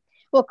thinking,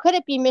 well, could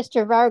it be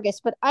Mr.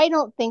 Vargas? But I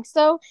don't think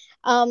so.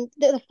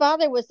 The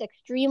father was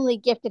extremely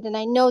gifted, and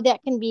I know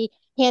that can be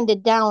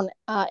handed down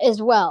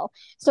as well.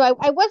 So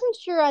I wasn't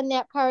sure on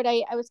that part.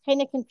 I was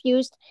kind of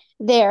confused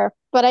there,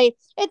 but I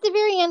at the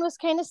very end was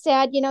kind of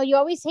sad. You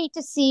always hate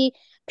to see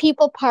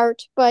people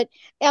part, but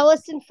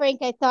Alice and Frank,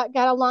 I thought,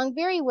 got along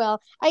very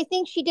well. I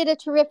think she did a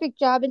terrific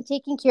job in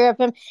taking care of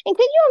him. And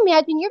can you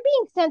imagine you're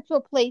being sent to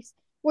a place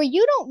where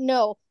you don't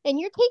know and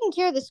you're taking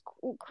care of this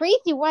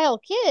crazy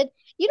wild kid?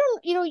 You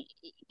don't,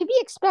 to be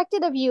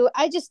expected of you.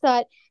 I just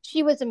thought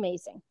she was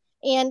amazing.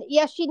 And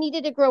yes, she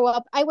needed to grow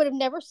up. I would have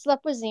never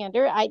slept with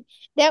Xander.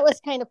 That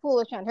was kind of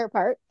foolish on her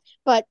part,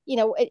 but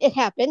it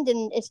happened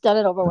and it's done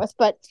and over with.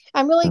 But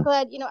I'm really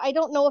glad. I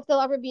don't know if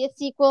there'll ever be a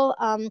sequel.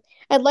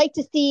 I'd like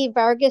to see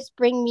Vargas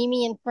bring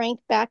Mimi and Frank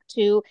back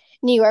to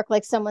New York,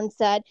 like someone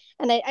said.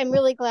 And I'm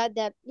really glad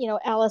that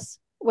Alice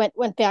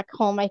went back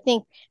home. I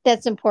think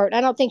that's important.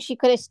 I don't think she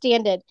could have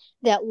standed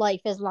that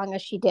life as long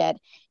as she did.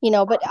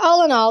 But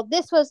all in all,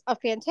 this was a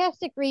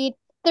fantastic read.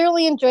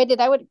 Thoroughly enjoyed it.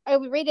 I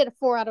would rate it a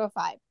 4 out of a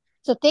 5.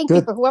 So thank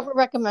you for whoever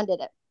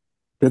recommended it.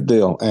 Good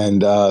deal.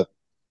 And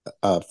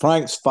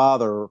Frank's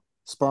father,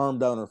 sperm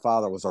donor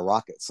father, was a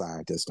rocket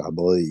scientist, I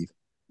believe.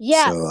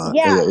 Yes. So,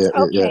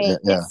 Okay.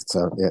 Yeah.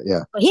 So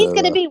Well, he's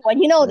going to be one.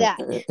 That.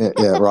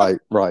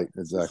 Right.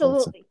 Exactly.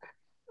 Absolutely.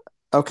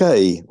 So,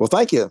 okay. Well,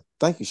 thank you,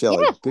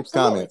 Shelley. Yeah, Good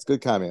comments.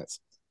 Good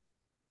comments.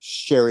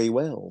 Sherry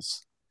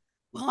Wells.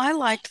 Well, I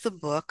liked the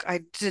book.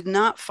 I did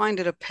not find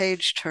it a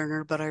page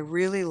turner, but I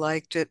really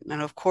liked it.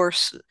 And of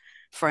course,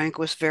 Frank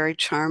was very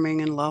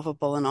charming and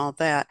lovable and all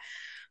that.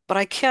 But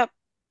I kept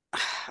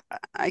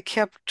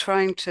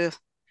trying to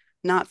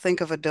not think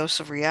of a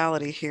dose of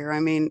reality here. I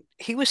mean,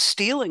 he was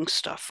stealing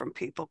stuff from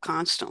people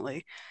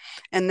constantly,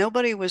 and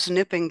nobody was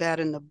nipping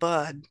that in the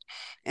bud,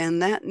 and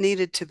that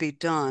needed to be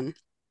done.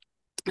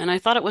 And I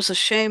thought it was a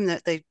shame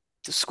that the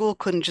school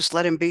couldn't just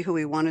let him be who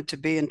he wanted to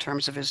be in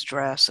terms of his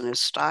dress and his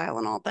style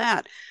and all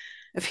that.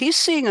 If he's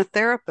seeing a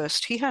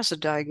therapist, he has a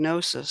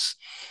diagnosis,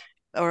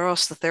 or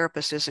else the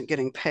therapist isn't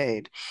getting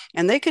paid.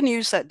 And they can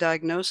use that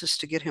diagnosis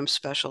to get him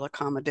special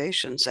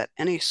accommodations at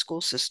any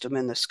school system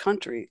in this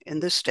country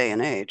in this day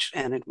and age,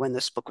 and when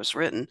this book was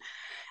written.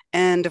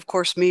 And of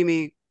course,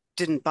 Mimi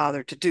didn't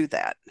bother to do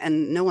that.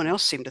 And no one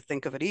else seemed to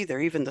think of it either,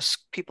 even the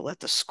people at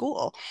the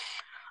school.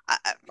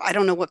 I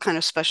don't know what kind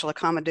of special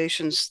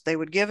accommodations they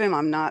would give him.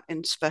 I'm not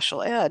in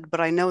special ed,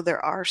 but I know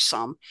there are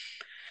some.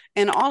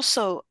 And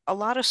also, a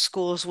lot of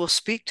schools will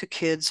speak to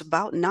kids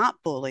about not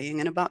bullying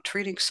and about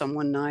treating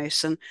someone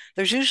nice. And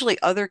there's usually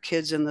other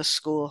kids in the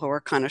school who are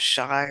kind of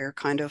shy or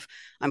kind of,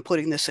 I'm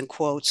putting this in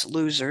quotes,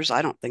 losers.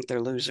 I don't think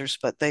they're losers,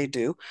 but they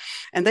do.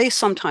 And they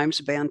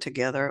sometimes band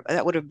together.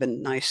 That would have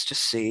been nice to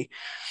see.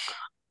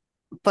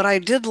 But I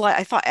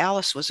thought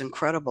Alice was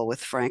incredible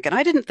with Frank. And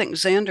I didn't think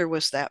Xander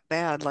was that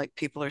bad, like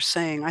people are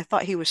saying. I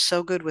thought he was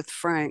so good with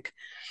Frank,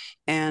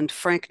 and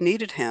Frank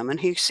needed him, and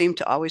he seemed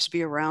to always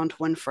be around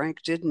when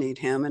Frank did need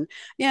him. And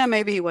yeah,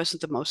 maybe he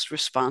wasn't the most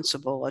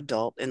responsible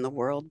adult in the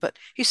world, but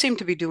he seemed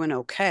to be doing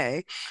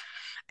okay.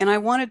 And I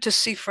wanted to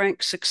see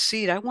Frank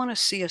succeed. I want to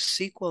see a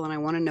sequel, and I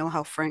want to know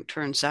how Frank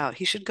turns out.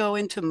 He should go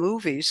into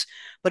movies,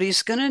 but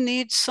he's going to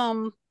need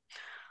some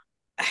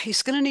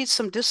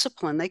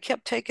discipline. They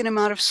kept taking him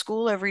out of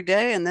school every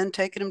day and then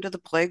taking him to the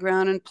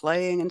playground and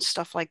playing and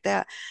stuff like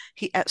that.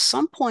 At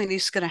some point,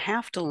 he's going to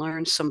have to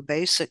learn some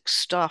basic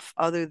stuff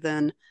other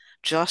than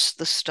just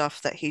the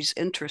stuff that he's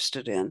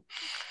interested in.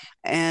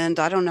 And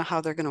I don't know how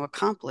they're going to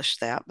accomplish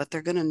that, but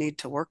they're going to need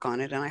to work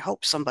on it. And I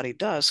hope somebody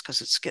does, because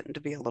it's getting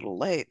to be a little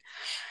late.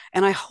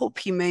 And I hope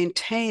he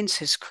maintains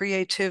his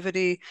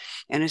creativity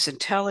and his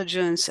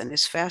intelligence and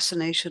his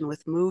fascination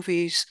with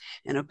movies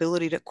and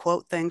ability to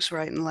quote things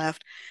right and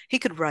left. He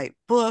could write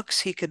books.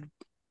 He could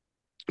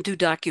do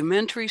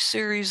documentary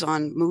series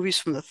on movies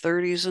from the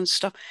 30s and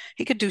stuff.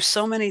 He could do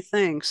so many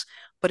things,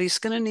 but he's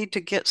going to need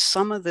to get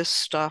some of this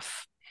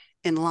stuff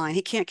in line.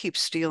 He can't keep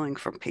stealing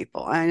from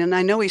people. And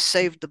I know he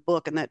saved the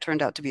book, and that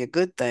turned out to be a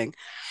good thing,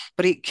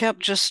 but he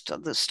kept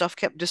the stuff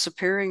kept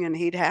disappearing, and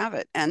he'd have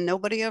it. And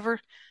nobody ever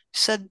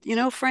said,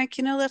 Frank,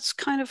 that's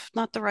kind of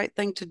not the right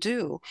thing to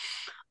do.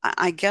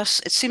 I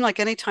guess it seemed like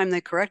anytime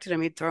they corrected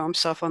him, he'd throw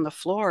himself on the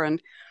floor,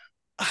 and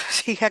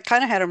he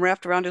kind of had him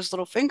wrapped around his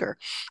little finger.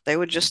 They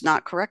would just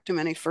not correct him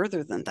any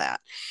further than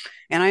that.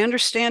 And I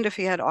understand if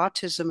he had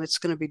autism, it's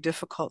going to be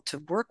difficult to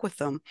work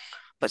with him,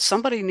 but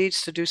somebody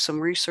needs to do some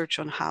research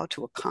on how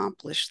to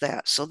accomplish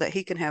that so that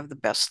he can have the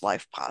best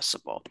life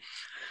possible.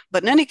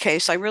 But in any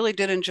case, I really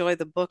did enjoy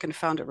the book and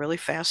found it really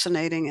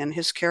fascinating. And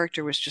his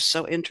character was just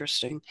so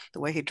interesting, the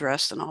way he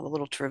dressed and all the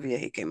little trivia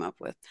he came up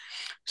with.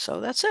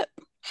 So that's it.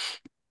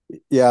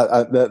 Yeah,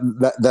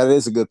 that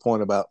is a good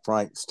point about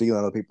Frank stealing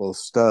other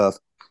people's stuff.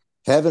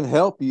 Heaven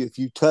help you if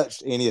you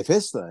touched any of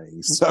his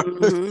things. So,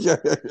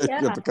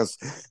 because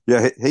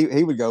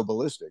he would go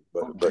ballistic.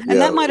 But and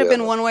that might have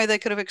been one way they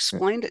could have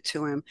explained it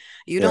to him.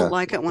 You don't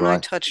like it when I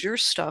touch your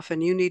stuff,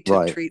 and you need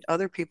to treat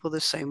other people the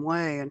same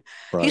way. And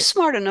he's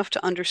smart enough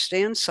to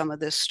understand some of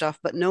this stuff,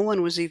 but no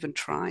one was even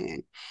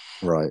trying.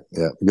 Right.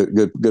 Yeah.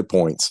 Good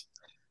points.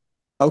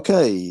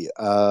 Okay,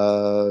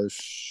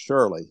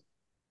 Shirley.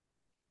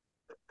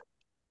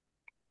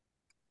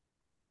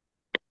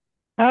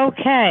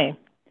 Okay.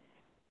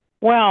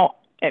 Well,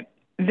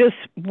 this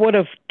would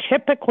have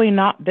typically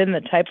not been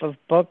the type of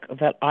book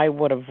that I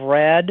would have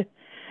read.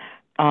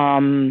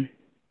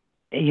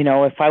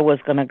 If I was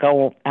going to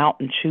go out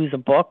and choose a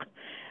book.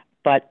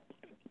 But,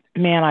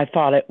 man, I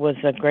thought it was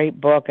a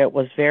great book. It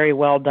was very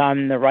well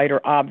done. The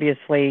writer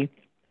obviously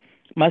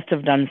must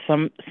have done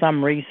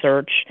some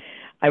research.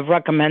 I've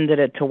recommended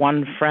it to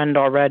one friend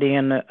already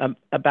and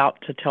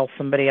about to tell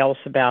somebody else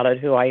about it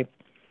who I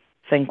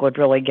think would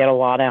really get a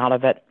lot out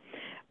of it.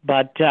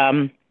 But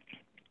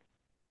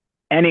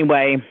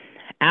anyway,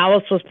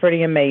 Alice was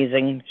pretty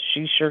amazing.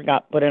 She sure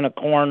got put in a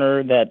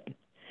corner that,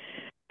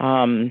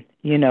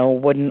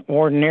 wouldn't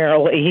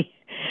ordinarily.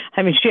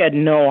 I mean, she had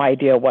no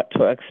idea what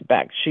to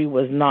expect. She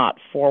was not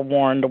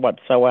forewarned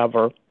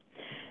whatsoever.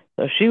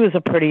 So she was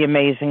a pretty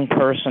amazing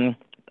person.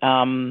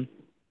 I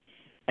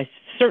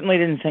certainly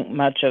didn't think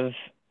much of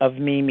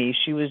Mimi.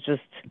 She was just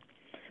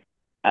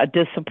a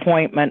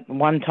disappointment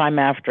one time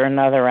after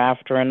another.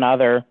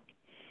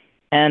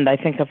 And I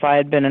think if I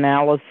had been in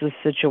Alice's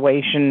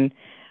situation,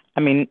 I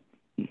mean,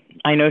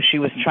 I know she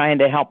was trying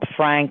to help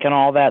Frank and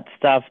all that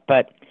stuff,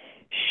 but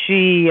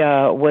she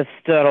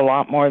withstood a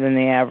lot more than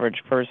the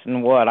average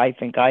person would. I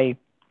think I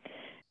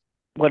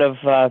would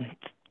have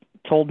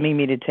told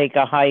Mimi to take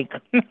a hike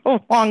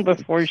long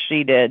before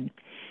she did.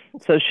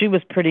 So she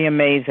was pretty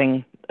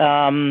amazing.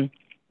 Xander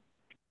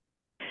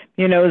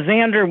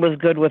was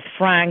good with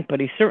Frank, but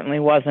he certainly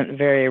wasn't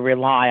very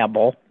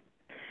reliable.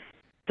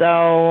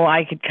 So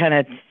I could kind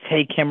of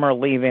take him or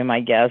leave him, I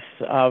guess.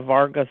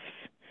 Vargas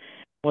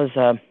was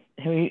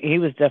he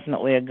was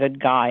definitely a good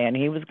guy, and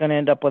he was going to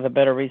end up with a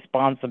better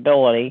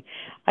responsibility.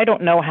 I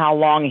don't know how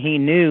long he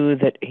knew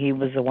that he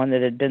was the one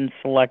that had been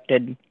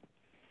selected,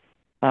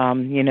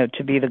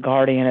 to be the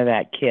guardian of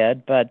that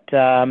kid. But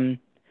I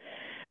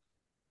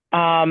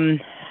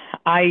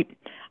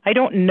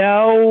don't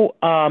know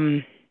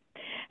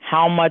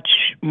how much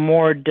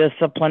more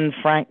discipline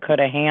Frank could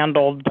have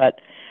handled, but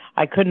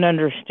I couldn't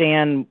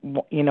understand,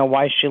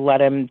 why she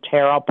let him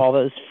tear up all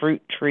those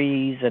fruit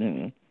trees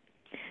and,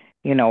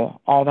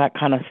 all that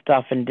kind of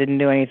stuff and didn't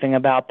do anything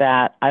about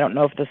that. I don't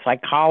know if the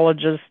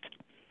psychologist,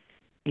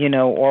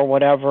 or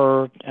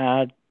whatever,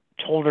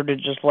 told her to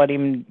just let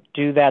him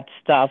do that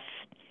stuff.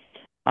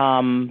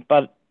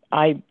 But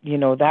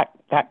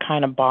that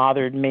kind of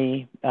bothered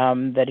me,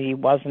 that he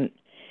wasn't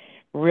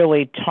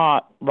really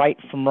taught right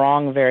from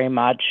wrong very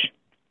much.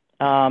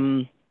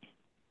 And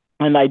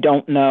I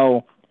don't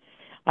know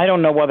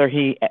whether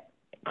he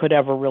could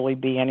ever really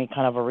be any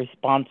kind of a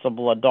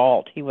responsible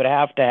adult. He would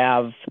have to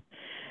have,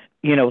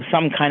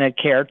 some kind of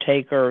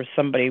caretaker or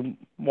somebody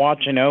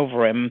watching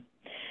over him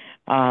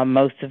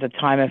most of the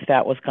time if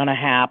that was going to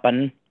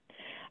happen.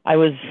 I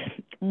was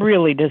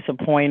really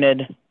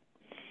disappointed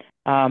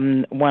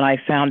when I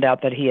found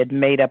out that he had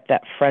made up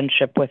that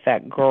friendship with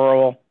that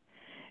girl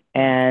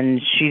and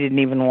she didn't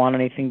even want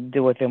anything to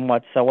do with him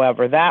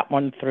whatsoever. That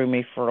one threw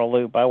me for a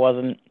loop. I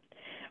wasn't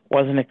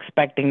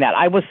expecting that.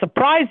 I was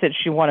surprised that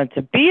she wanted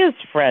to be his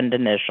friend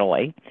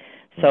initially,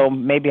 so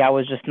maybe I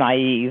was just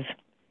naive.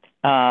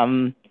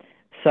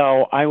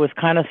 So I was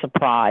kind of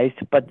surprised,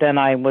 but then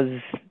I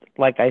was,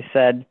 like I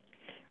said,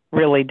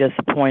 really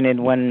disappointed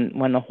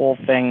when the whole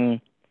thing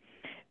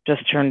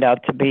just turned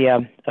out to be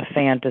a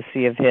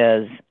fantasy of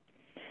his.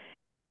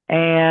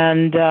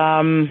 And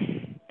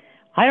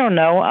I don't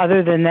know.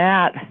 Other than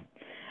that,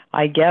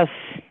 I guess,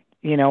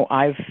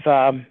 I've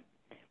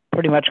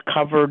pretty much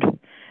covered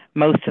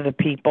most of the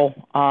people.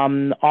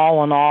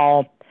 All in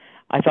all,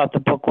 I thought the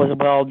book was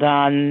well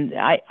done.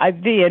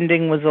 The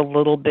ending was a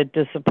little bit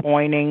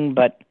disappointing,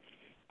 but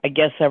I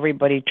guess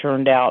everybody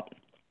turned out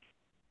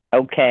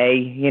okay.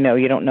 You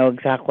don't know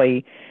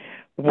exactly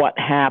what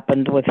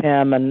happened with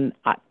him, and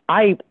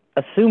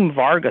assume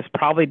Vargas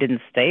probably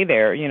didn't stay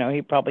there.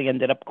 He probably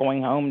ended up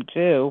going home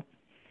too.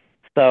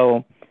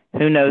 So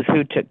who knows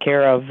who took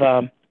care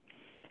of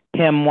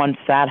him once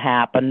that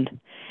happened.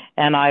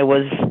 And I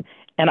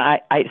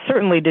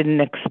certainly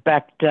didn't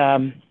expect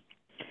the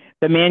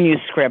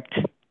manuscript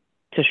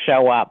to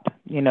show up,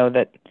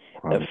 that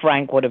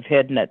Frank would have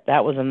hidden it.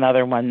 That was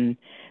another one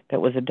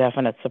that was a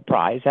definite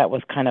surprise. That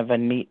was kind of a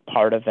neat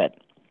part of it,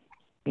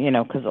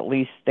 because at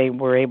least they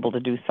were able to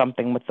do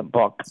something with the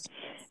book.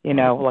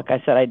 Like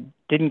I said, I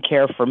didn't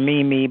care for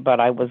Mimi, but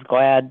I was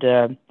glad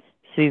to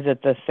see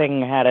that the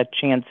thing had a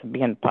chance of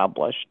being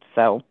published.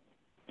 So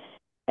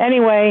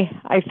anyway,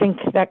 I think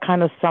that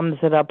kind of sums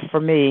it up for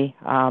me.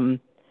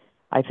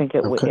 I think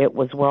it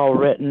was well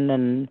written,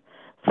 and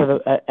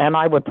and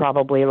I would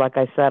probably, like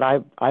I said,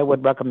 I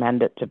would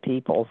recommend it to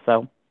people.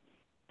 So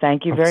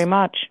thank you very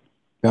much.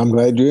 I'm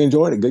glad you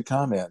enjoyed it. Good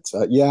comments.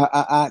 Yeah,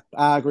 I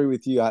agree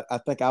with you. I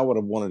think I would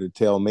have wanted to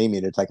tell Mimi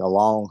to take a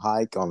long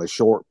hike on a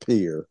short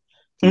pier,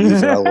 to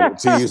use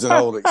an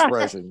old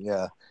expression.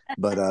 Yeah,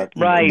 but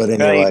right. But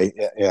anyway,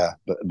 right. yeah.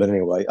 But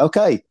anyway,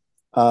 okay.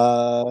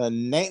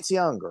 Nancy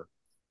Unger.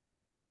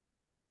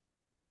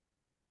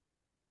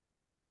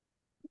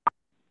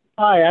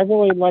 Hi, I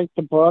really liked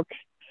the book.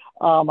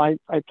 I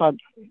thought,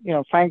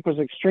 Frank was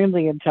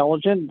extremely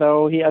intelligent,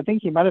 though I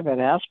think he might have had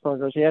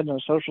Asperger's. He had no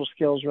social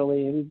skills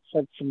really. He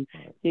said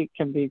he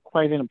can be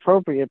quite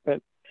inappropriate,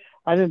 but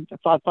I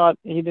thought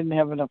he didn't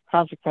have enough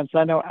consequences.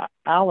 I know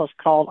I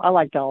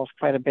liked Alice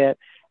quite a bit.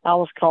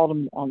 Alice called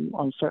him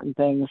on certain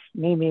things.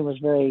 Mimi was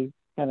very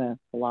kind of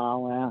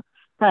blah.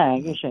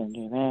 Frank, you shouldn't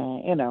do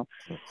that,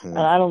 And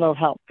I don't know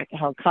how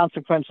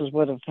consequences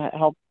would have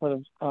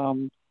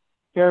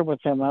fared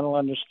with him. I don't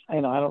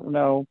understand. I don't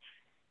know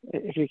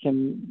if you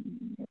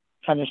can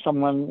punish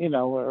someone,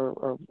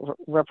 or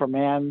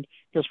reprimand,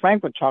 because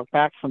Frank would talk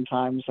back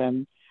sometimes.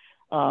 And,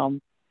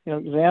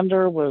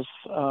 Xander was,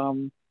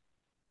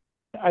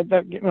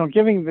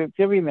 giving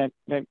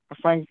that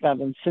Frank that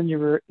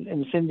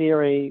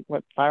incendiary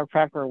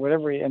firecracker or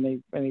whatever, and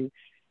he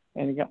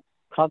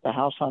caught the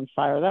house on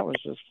fire. That was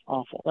just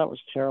awful. That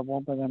was terrible.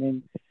 But I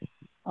mean,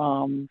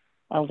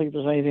 I don't think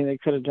there's anything they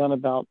could have done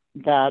about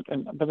that.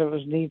 But it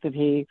was neat that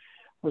he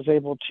was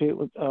able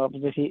to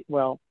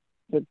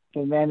the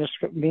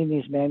manuscript,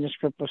 Mimi's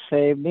manuscript was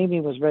saved. Mimi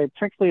was very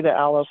prickly to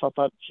Alice. I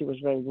thought she was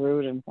very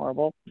rude and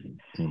horrible.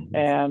 Mm-hmm.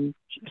 And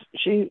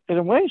she, in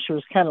a way, she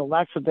was kind of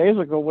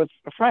lackadaisical with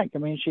Frank. I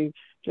mean, she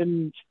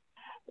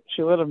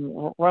let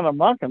him run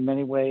amok in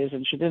many ways,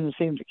 and she didn't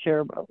seem to care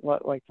about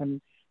when he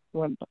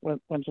went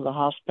to the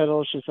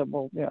hospital. She said,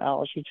 well,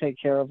 Alice, you take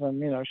care of him.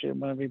 She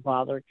didn't want to be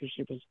bothered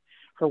because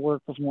her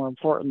work was more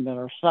important than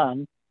her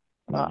son.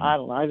 Mm-hmm. I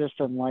don't know. I just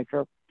didn't like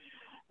her.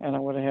 And I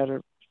would have had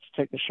her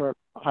take a short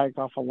hike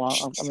off a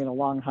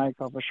long hike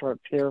off a short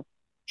pier.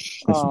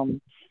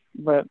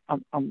 But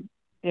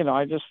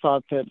I just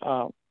thought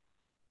that,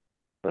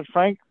 but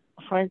Frank,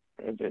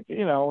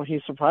 he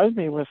surprised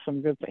me with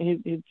some good. He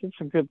did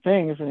some good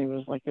things, and he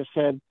was, like I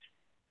said,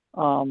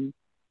 I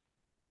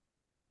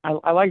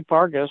like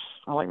Vargas.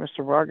 I like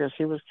Mr. Vargas.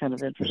 He was kind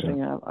of interesting.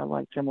 Yeah. I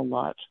liked him a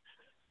lot.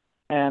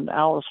 And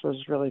Alice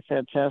was really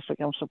fantastic.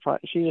 I'm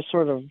surprised. She just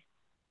sort of,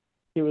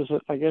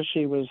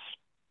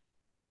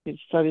 she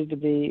studied to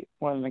be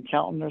an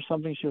accountant or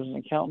something. She was an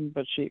accountant,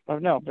 but she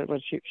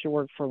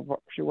worked for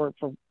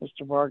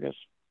Mr. Vargas.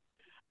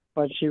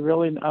 But she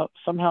really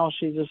somehow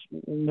she just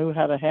knew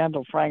how to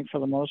handle Frank for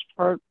the most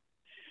part.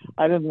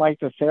 I didn't like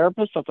the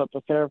therapist. I thought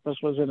the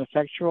therapist was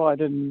ineffectual.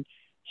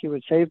 She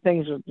would say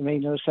things that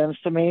made no sense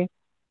to me.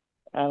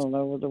 I don't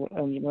know.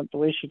 The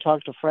way she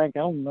talked to Frank, I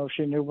don't know if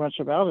she knew much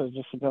about his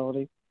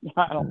disability.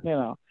 I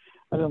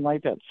didn't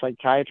like that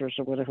psychiatrist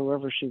or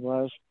whoever she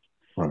was.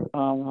 Right.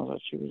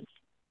 She was.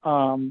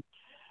 I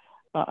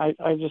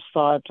just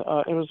thought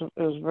it was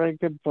a very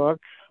good book.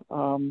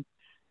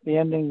 The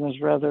ending was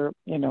rather,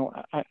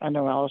 I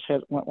know Alice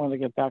wanted to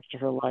get back to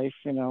her life,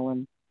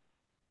 and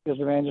because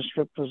the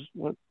manuscript was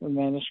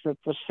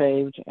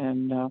saved,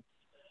 and I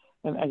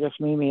guess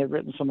Mimi had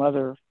written some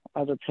other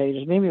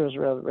pages. Mimi was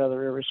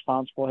rather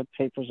irresponsible, had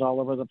papers all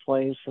over the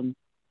place, and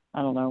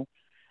I don't know.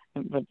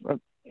 But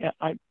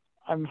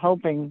I'm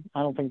hoping,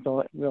 I don't think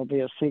there'll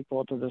be a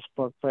sequel to this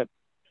book, but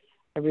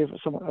maybe if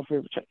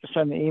we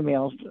send the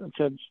emails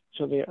an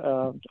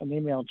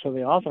email to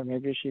the author,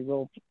 maybe she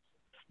will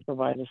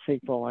provide a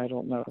sequel. I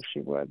don't know if she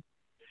would,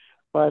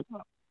 but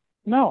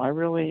no,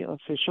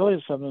 let's see,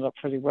 Shirley summed it up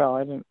pretty well.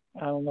 I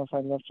don't know if I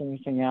left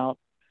anything out.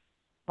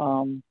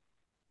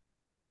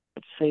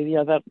 Let's see,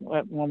 yeah, that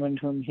woman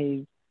whom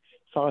he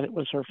thought it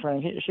was her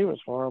friend, she was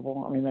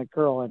horrible. I mean, that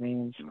girl,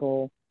 in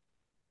school.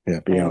 Yeah,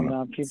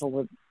 Fiona. And people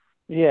would,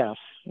 yes,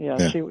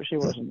 yeah. She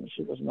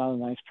was not a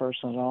nice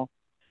person at all.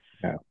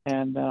 Yeah.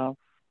 And no,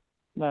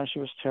 she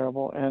was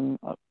terrible. And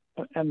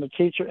the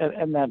teacher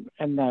and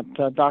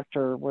that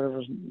doctor, whatever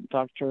was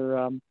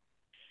Dr.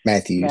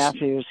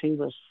 Matthews, he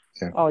was.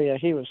 Yeah. Oh yeah,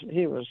 he was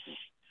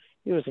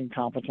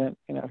incompetent.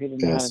 He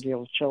didn't know how to deal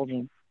with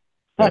children.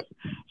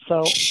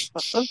 So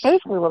that's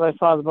basically what I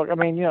thought of the book. I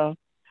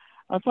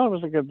thought it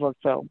was a good book,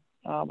 though.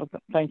 But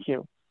thank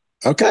you.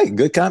 Okay,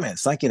 good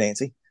comments. Thank you,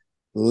 Nancy.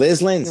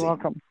 Liz Lindsay. You're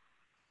welcome.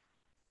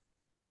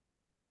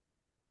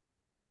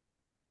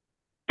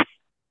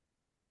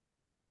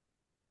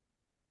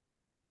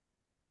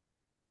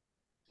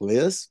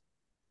 Liz?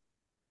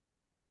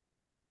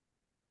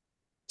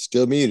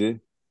 Still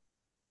muted.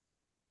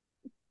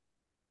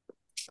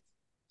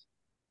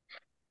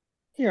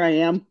 Here I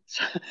am.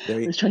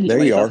 There, I was trying to there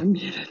get you myself are.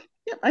 unmuted.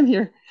 Yep, I'm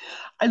here.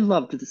 I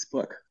loved this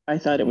book. I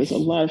thought it was a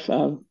lot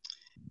of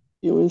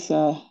it was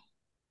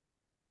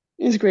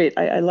great.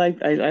 I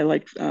liked was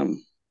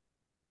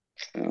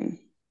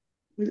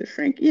it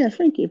Frank? Yeah,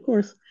 Frankie, of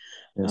course.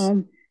 Yes.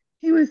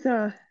 He was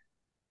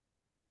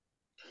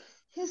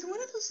he's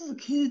one of those little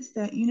kids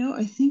that,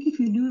 I think if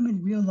you knew him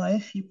in real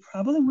life, you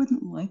probably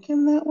wouldn't like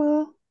him that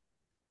well.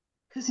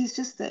 Because he's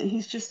just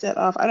that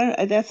off. I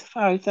don't. That's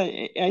how I thought.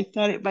 I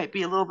thought it might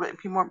be a little bit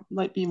more,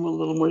 might be a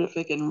little more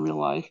difficult in real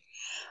life.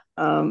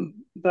 But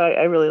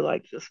I really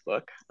liked this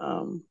book.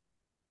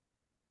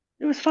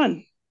 It was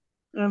fun.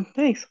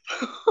 Thanks.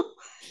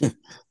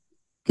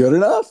 Good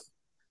enough.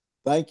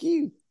 Thank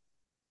you.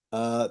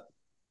 All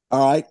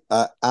right.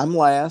 I'm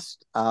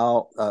last.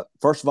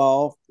 First of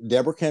all,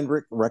 Deborah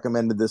Kendrick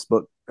recommended this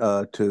book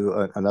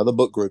to another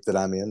book group that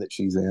I'm in, that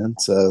she's in.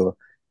 So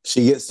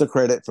she gets the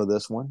credit for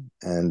this one.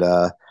 And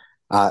I,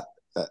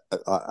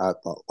 I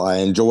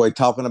enjoyed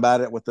talking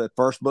about it with the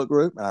first book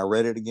group, and I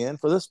read it again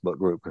for this book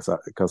group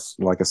because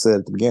like I said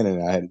at the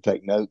beginning, I had to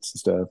take notes and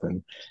stuff,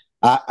 and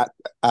I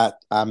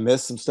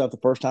missed some stuff the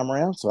first time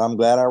around, so I'm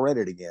glad I read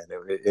it again.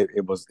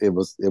 It was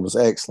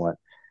excellent.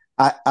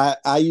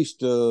 I used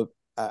to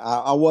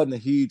I wasn't a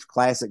huge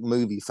classic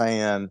movie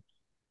fan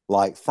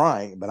like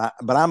Frank,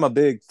 but I'm a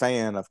big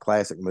fan of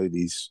classic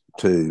movies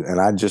too,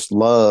 and I just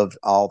loved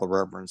all the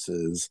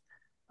references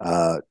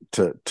to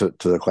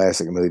the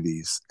classic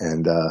movies,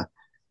 and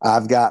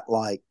I've got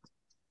like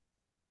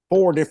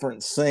 4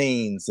 different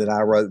scenes that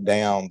I wrote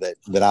down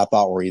that I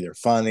thought were either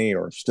funny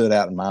or stood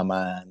out in my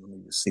mind. Let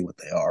me just see what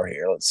they are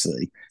here. Let's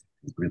see.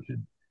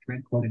 Description.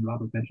 Trent quoting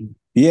Robert Benchley.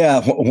 Yeah,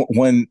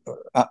 when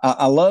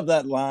I love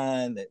that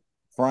line that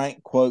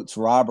Frank quotes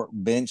Robert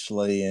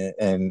Benchley,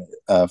 and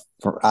I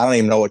don't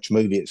even know which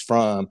movie it's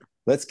from.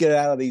 Let's get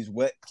out of these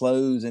wet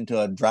clothes into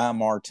a dry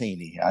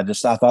martini. I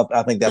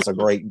think that's a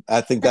great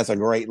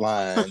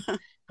line.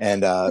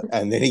 And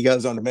then he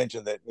goes on to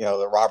mention that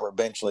that Robert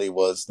Benchley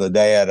was the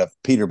dad of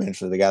Peter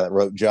Benchley, the guy that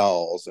wrote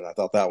Jaws, and I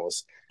thought that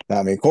was.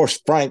 I mean, of course,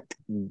 Frank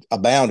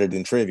abounded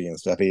in trivia and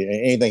stuff.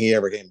 Anything he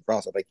ever came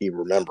across, I think he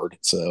remembered.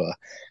 So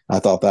I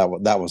thought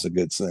that was a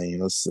good scene.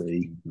 Let's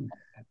see.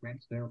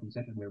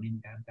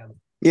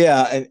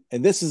 Yeah,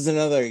 and this is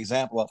another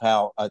example of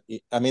how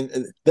I mean,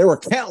 there were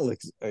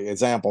countless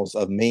examples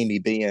of Mimi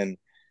being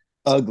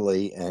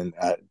ugly and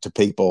to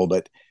people,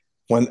 but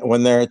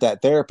when they're at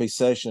that therapy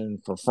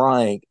session for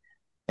Frank,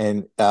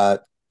 and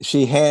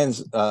she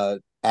hands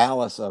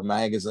Alice a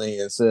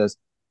magazine and says,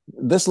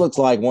 "This looks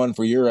like one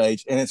for your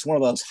age," and it's one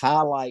of those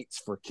highlights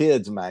for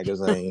kids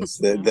magazines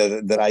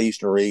that I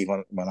used to read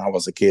when I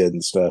was a kid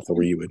and stuff,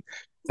 where you would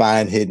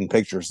find hidden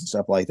pictures and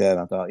stuff like that.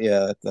 And I thought,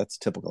 yeah, that's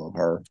typical of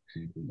her.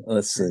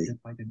 Let's see.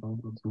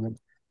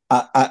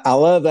 I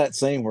love that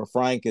scene where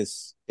Frank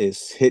is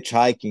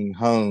hitchhiking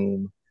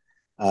home.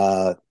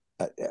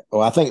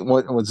 Well, I think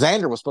when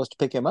Xander was supposed to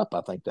pick him up, I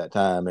think that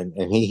time, and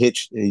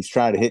he's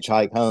trying to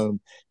hitchhike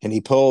home, and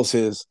he pulls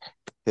his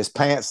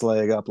pants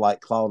leg up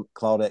like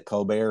Claudette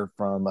Colbert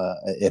from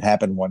It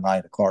Happened One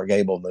Night, a Clark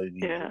Gable movie.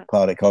 Yeah.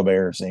 Claudette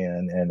Colbert's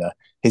in, and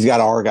he's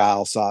got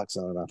Argyle socks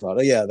on. I thought,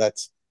 oh yeah,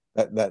 that's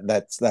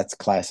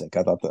classic.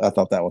 I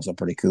thought that was a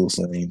pretty cool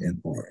scene.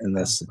 And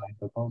this.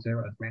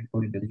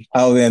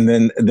 Oh, and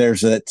then there's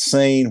that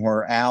scene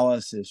where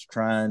Alice is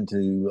trying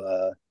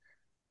to.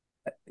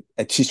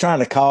 She's trying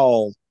to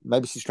call.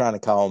 Maybe she's trying to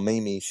call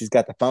Mimi. She's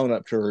got the phone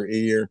up to her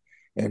ear,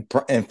 and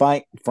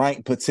Frank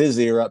puts his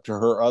ear up to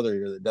her other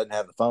ear that doesn't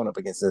have the phone up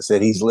against it.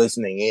 Said he's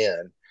listening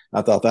in.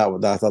 I thought that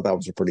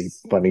was a pretty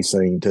funny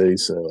scene too.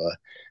 So,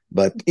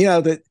 but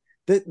that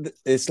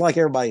it's like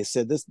everybody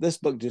said. This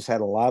book just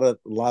had a lot of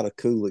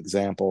cool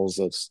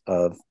examples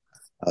of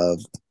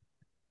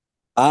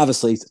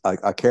obviously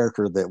a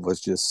character that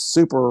was just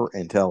super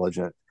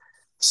intelligent,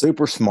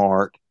 super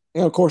smart.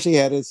 Of course, he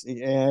had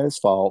his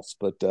faults,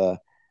 but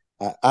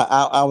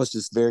I was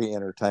just very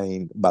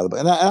entertained by the book,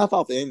 and I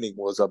thought the ending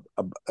was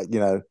about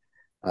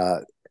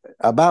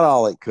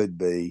all it could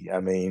be. I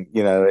mean,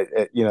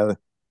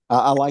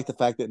 I like the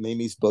fact that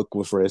Mimi's book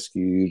was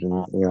rescued, and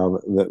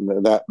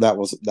that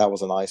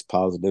was a nice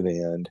positive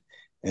end,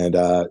 and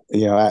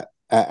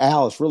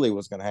Alice really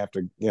was going to have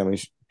to,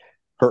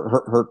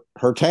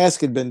 her task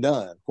had been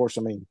done. Of course,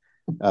 I mean.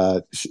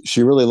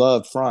 She really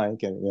loved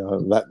Frank,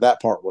 and that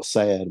part was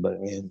sad. But I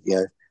mean,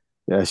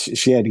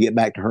 she had to get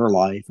back to her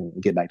life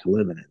and get back to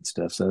living it and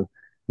stuff. So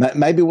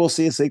maybe we'll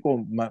see a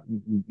sequel,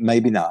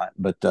 maybe not.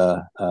 But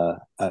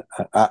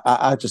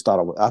I just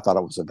thought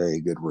it was a very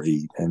good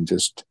read, and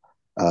just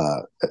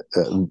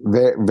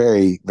very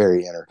very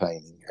very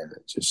entertaining. And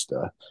it just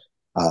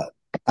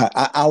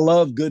I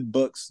love good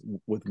books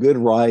with good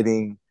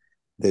writing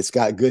that's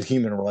got good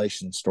human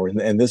relations story,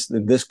 and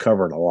this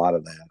covered a lot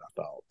of that, I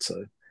thought.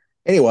 So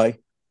anyway,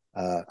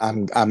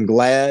 I'm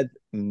glad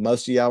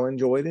most of y'all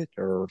enjoyed it,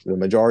 or the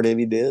majority of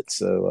you did.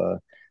 So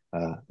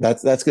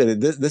that's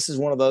good. This is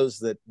one of those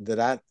that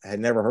I had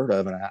never heard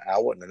of, and I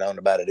wouldn't have known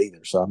about it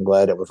either. So I'm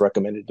glad it was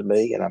recommended to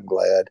me, and I'm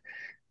glad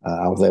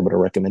I was able to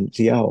recommend it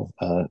to y'all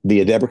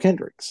via Deborah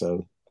Kendrick.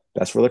 So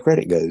that's where the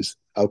credit goes.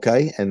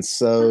 Okay, and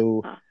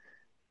so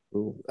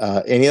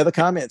any other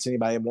comments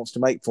anybody wants to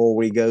make before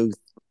we go?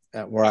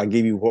 Where I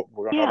give you what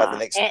we're going to talk about the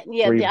next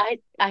three.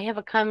 I have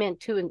a comment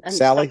too. And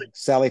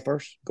Sally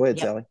first. Go ahead,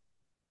 Sally.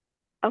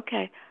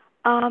 Okay.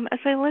 As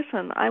I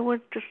listen, I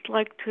would just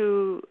like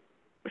to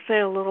say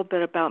a little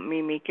bit about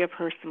Mimi, give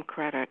her some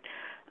credit.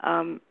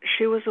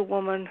 She was a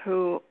woman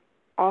who,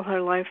 all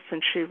her life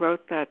since she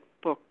wrote that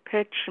book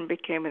Pitch and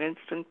became an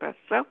instant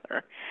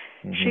bestseller,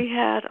 she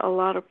had a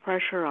lot of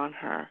pressure on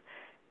her.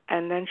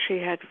 And then she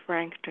had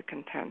Frank to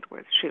contend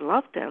with. She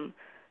loved him,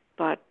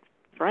 but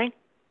Frank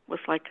was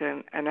like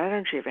an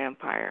energy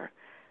vampire.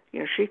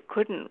 She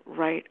couldn't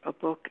write a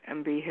book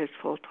and be his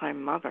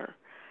full-time mother.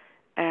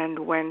 And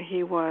when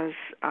he was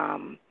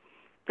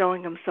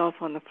throwing himself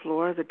on the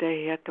floor the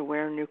day he had to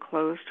wear new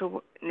clothes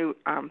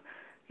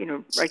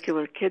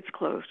regular kids'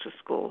 clothes to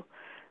school,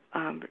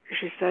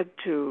 she said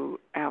to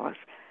Alice,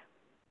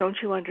 "Don't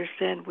you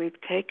understand? We've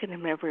taken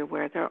him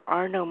everywhere. There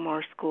are no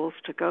more schools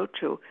to go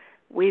to.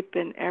 We've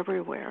been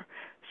everywhere."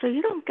 So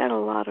you don't get a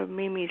lot of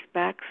Mimi's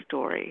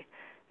backstory,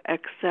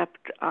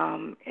 except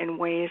in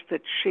ways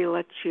that she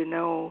lets you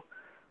know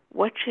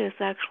what she has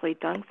actually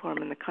done for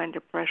him and the kind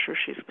of pressure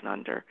she's been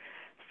under.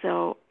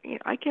 So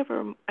I give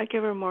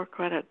her more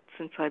credit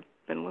since I've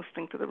been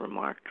listening to the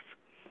remarks.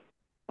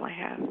 I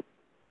have.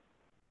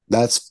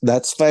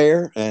 That's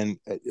fair, and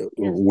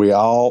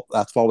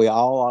that's why we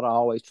all ought to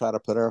always try to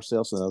put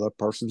ourselves in another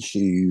person's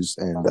shoes.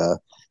 And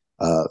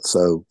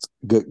so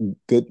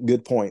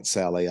good point,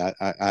 Sally.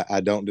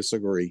 I don't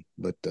disagree,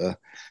 but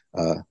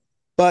I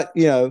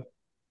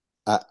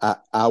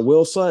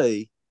will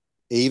say,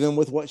 even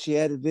with what she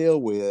had to deal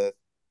with,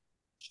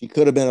 she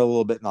could have been a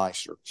little bit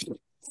nicer.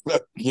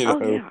 But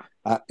granted,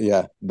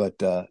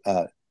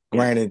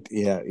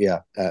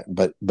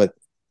 but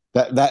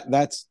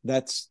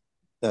that's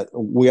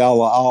we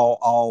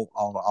all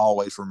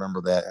always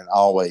remember that, and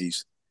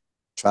always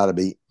try to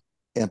be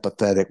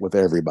empathetic with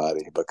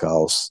everybody,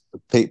 because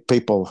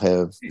people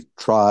have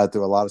tried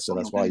through a lot of stuff.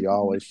 That's why you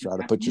always try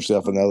to put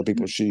yourself in other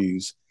people's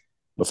shoes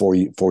before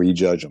you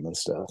judge them and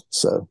stuff.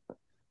 So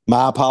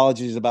my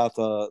apologies about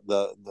the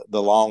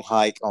long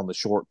hike on the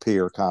short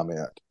pier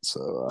comment.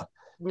 So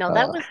no,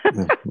 that was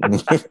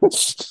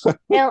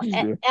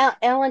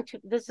Ellen.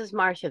 This is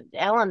Marcia.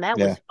 Ellen, that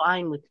was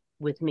fine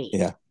with me.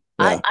 Yeah.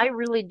 I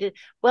really did.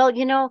 Well,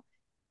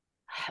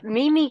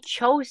 Mimi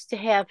chose to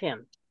have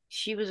him.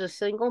 She was a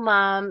single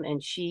mom,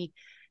 and she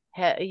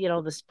had,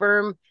 the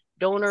sperm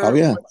donor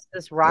was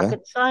this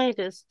rocket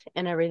scientist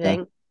and everything.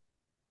 Yeah.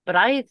 But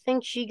I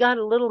think she got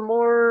a little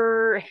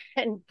more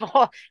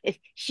involved.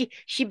 She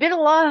bit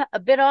a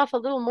bit off a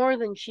little more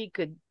than she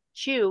could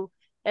chew,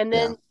 and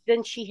then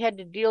she had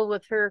to deal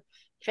with her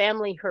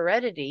family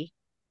heredity,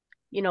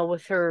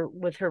 with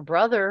her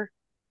brother,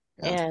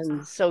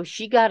 and so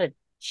she got it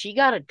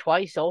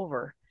twice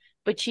over,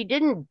 but she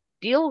didn't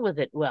deal with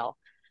it well.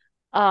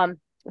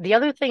 The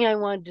other thing I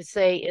wanted to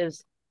say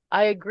is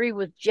I agree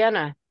with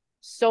Jenna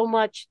so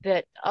much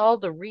that all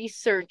the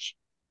research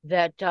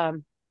that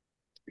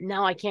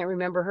now I can't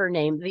remember her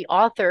name, the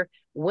author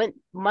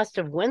must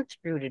have went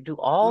through to do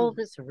all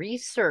this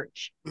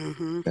research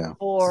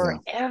for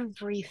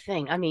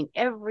everything. I mean,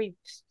 every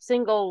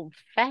single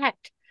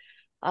fact.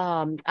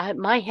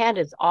 My hat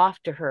is off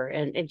to her,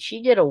 and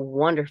she did a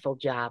wonderful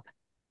job.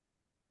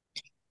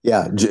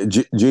 Yeah,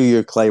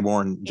 Julia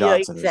Claiborne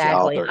Johnson is the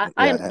author.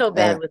 I'm so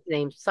bad with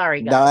names.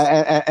 Sorry, guys. No,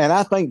 and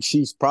I think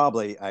she's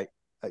probably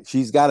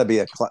she's got to be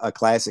a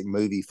classic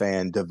movie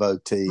fan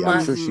devotee.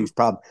 I'm sure she's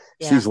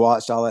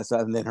watched all that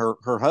stuff, and then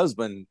her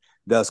husband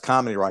does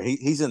comedy, right?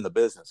 He's in the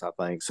business, I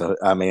think. So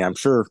I mean, I'm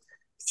sure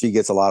she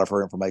gets a lot of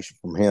her information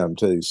from him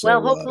too. So,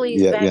 well, hopefully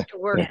he's back to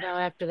work now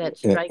after that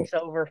strike's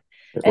over.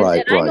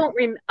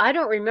 And I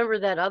don't remember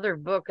that other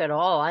book at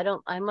all.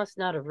 I must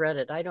not have read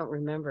it. I don't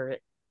remember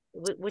it.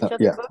 Which other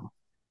book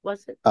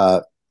was it?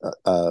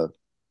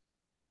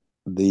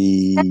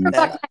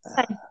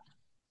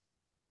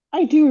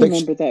 I do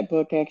remember that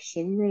book,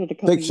 actually. We read it a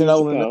couple years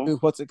ago.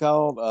 What's it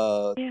called?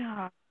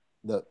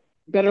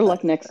 Better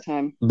Luck Next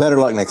Time. Better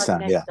Luck Next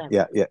Time. Yeah. I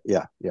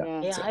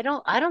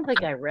don't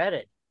think I read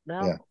it.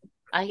 No.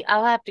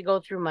 I'll have to go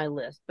through my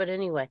list. But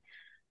anyway.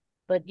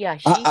 But yeah,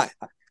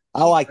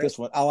 I like this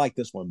one. I like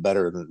this one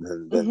better than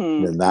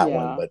that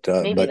one. But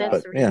maybe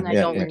that's the reason I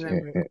don't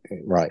remember.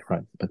 Right.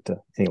 But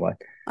anyway,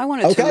 I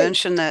wanted to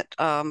mention that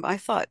I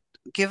thought,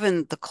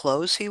 given the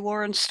clothes he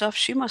wore and stuff,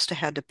 she must have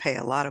had to pay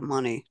a lot of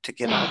money to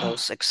get all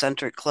those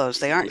eccentric clothes.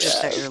 They aren't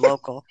just at your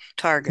local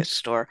Target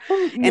store.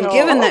 And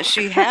given that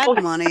she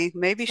had money,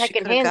 maybe she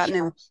could have gotten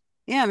him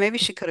Yeah, maybe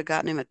she could have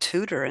gotten him a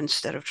tutor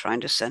instead of trying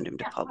to send him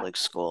to public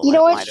school. You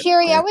know what,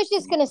 Sherry? I was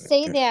just going to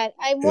say that.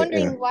 I'm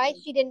wondering why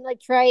she didn't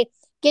try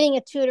getting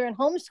a tutor and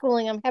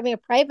homeschooling him, having a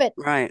private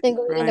thing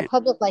going into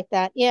public like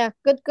that. Yeah,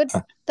 good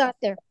thought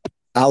there.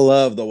 I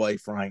love the way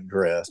Frank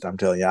dressed. I'm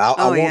telling you, I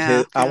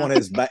want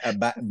his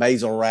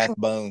Basil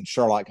Rathbone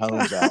Sherlock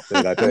Holmes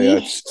outfit. I tell you.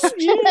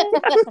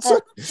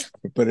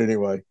 But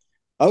anyway,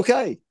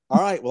 okay, all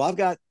right. Well, I've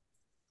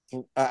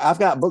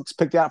got books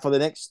picked out for the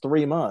next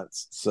 3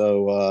 months.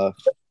 So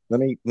let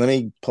me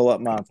pull up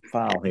my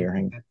file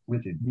here.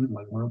 Let's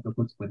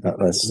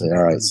see.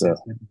 All right. So,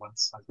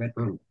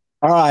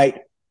 all right.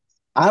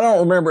 I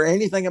don't remember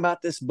anything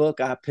about this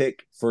book I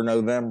picked for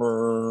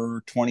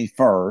November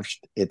 21st.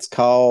 It's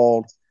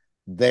called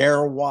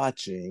They're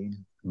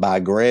Watching by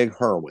Greg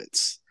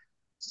Hurwitz.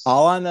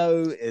 All I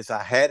know is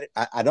I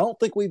don't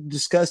think we've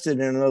discussed it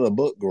in another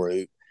book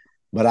group,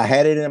 but I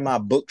had it in my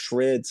books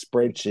read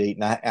spreadsheet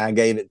and I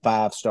gave it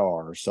 5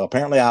 stars. So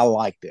apparently I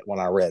liked it when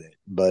I read it,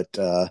 but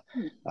I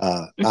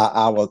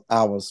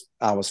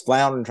was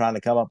floundering trying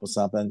to come up with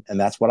something, and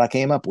that's what I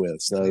came up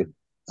with. So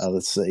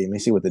let's see. Let me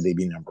see what the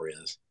DB number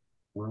is.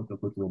 World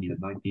of Book will meet at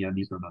 9 p.m.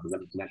 Eastern on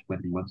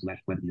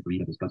 11/21/23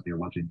 to discuss their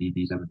watching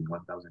DB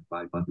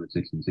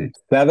 71566.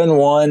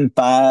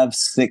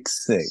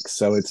 71566.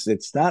 So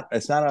it's not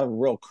a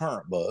real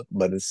current book,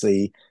 but it's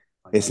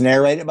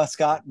narrated by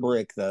Scott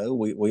Brick, though.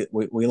 We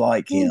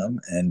like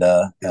him, and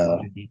like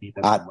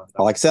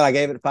I said, I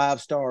gave it 5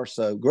 stars.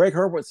 So Greg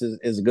Hurwitz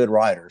is a good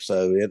writer.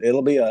 So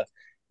it'll be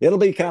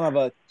kind of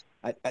a.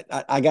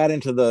 I got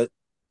into the.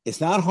 It's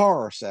not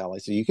horror, Sally,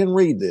 so you can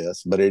read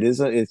this, but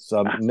it's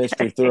a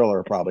mystery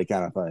thriller probably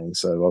kind of thing.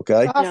 So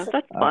okay, yeah,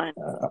 that's fine.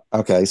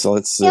 Okay, so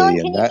let's see. Dylan,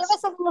 can you give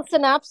us a little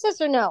synopsis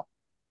or no?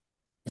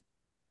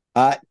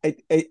 Let's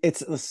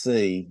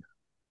see.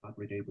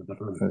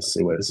 Let's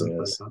see what it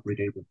says.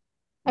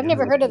 I've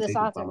never heard of this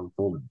author.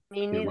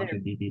 Me neither.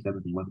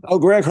 Oh,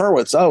 Greg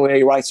Hurwitz. Oh,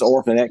 he writes the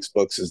Orphan X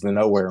books as the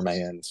Nowhere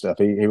Man and stuff.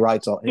 He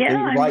writes a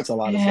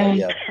lot of stuff.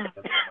 Yeah.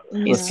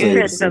 Let's see.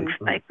 Read books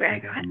by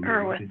Greg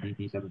Hurwitz.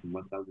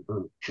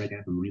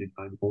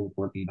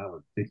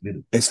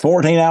 It's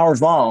 14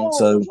 hours long,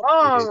 so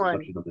long one.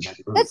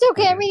 That's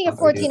okay. I'm reading a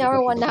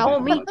 14-hour one now.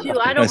 Oh, me too.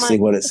 I don't Let's see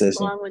what it says.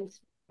 As long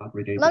as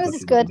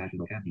it's good.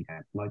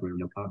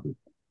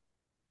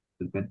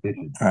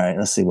 All right,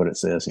 let's see what it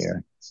says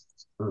here.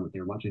 Come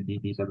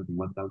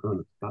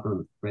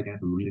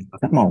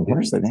on,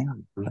 where's the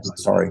damn?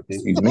 Sorry,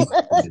 excuse me.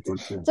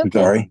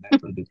 Sorry.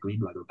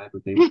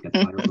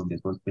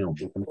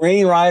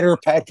 Screenwriter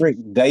Patrick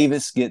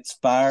Davis gets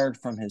fired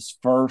from his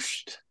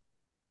first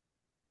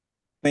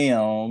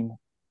film,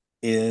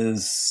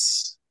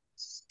 is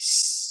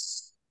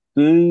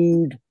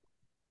sued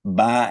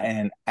by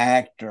an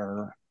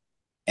actor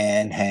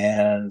and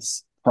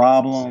has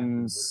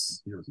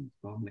problems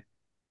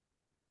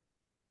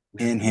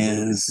in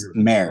his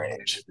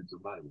marriage.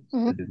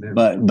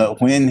 Mm-hmm.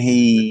 But when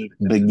he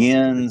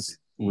begins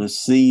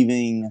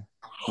receiving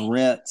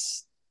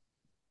threats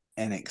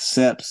and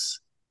accepts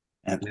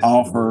an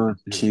offer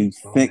to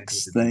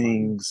fix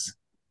things,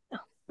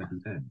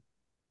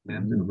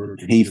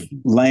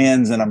 he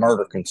lands in a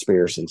murder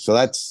conspiracy. So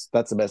that's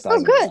the best I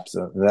can do.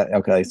 So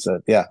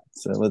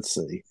so let's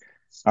see.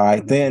 All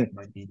right, then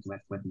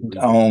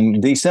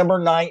on December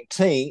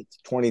 19th,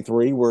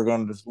 23, we're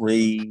going to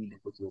read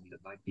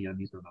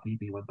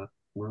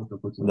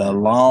The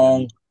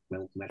Long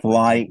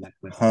Flight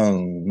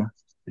Home,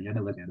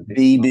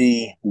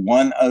 DB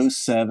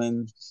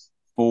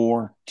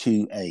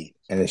 107428.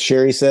 And as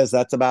Sherry says,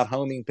 that's about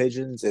homing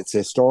pigeons. It's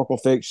historical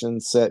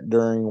fiction set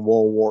during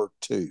World War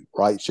II.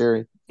 Right,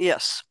 Sherry?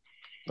 Yes.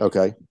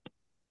 Okay.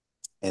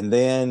 And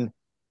then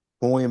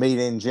when we meet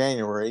in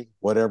January,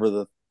 whatever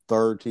the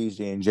third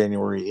Tuesday in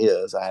January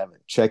is, I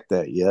haven't checked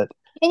that yet.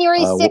 January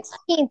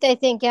 16th, I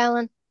think,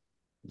 Alan.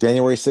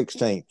 January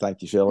 16th.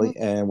 Thank you, Shelley.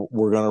 Mm-hmm. And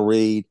we're going to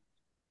read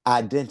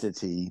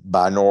Identity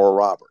by Nora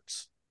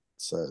Roberts.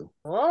 So.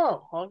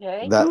 Oh,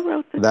 okay. Who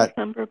wrote the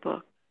December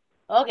book?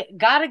 Okay,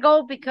 gotta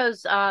go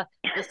because the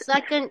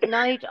second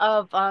night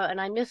of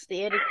and I missed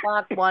the 8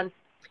 o'clock one,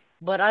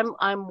 but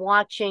I'm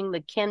watching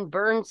the Ken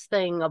Burns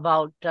thing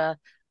about the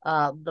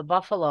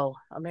Buffalo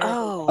American.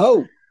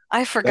 Oh.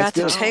 I forgot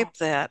to tape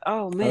that.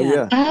 Oh,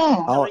 man.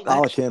 Oh, yeah.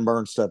 All of Ken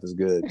Burns stuff is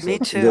good. Me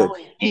too. Good.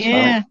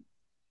 Yeah.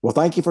 Well,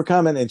 thank you for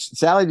coming. And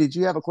Sally, did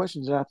you have a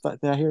question? Did I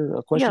hear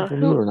a question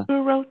from you or not?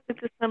 Who wrote the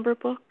December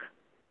book?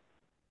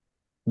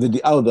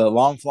 The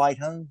Long Flight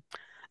Home?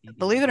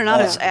 Believe it or not,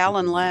 it's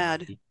Alan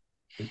Ladd.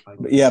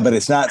 Yeah, but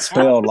it's not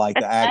spelled like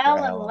the actor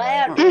Alan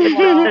Ladd.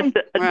 A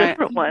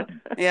different one.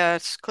 Yeah,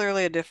 it's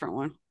clearly a different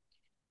one.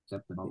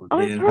 I've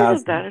heard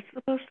of that. It's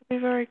supposed to be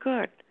very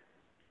good.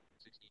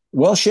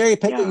 Well, Sherry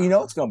picked it. You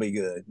know it's going to be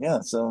good. Yeah,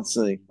 so let's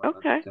see.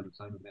 Okay.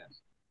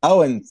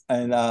 Oh, and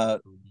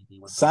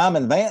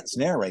Simon Vance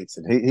narrates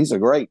it. He's a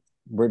great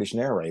British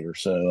narrator,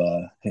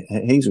 so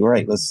he's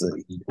great. Let's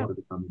see.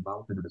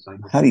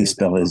 How do you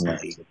spell his name?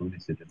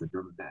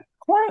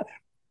 Where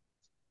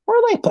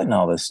are they putting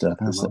all this stuff?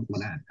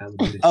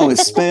 Oh,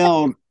 it's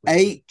spelled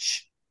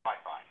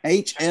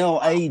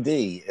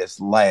HLAD is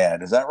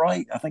lad. Is that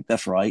right? I think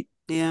that's right.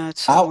 Yeah,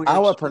 it's I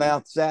would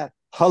pronounce that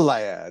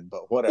halad,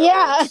 but whatever.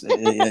 Yeah.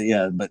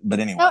 Yeah. But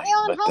anyway. Now,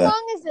 Alan, how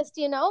long is this?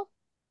 Do you know?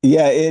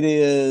 Yeah, it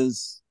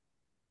is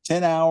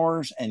 10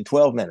 hours and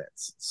 12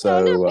 minutes.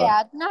 So no, not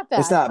bad. Not bad.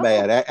 It's not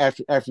bad.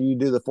 After you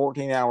do the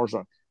 14 hours.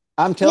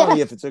 I'm telling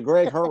you, if it's a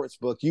Greg Hurwitz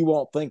book, you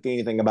won't think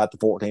anything about the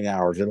 14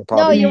 hours. It'll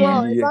probably you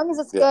won't. As long as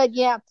it's good.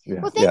 Yeah.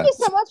 Well, thank you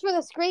so much for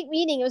this great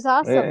meeting. It was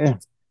awesome.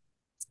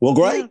 Well,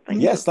 great.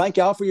 Thank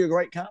y'all for your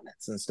great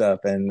comments and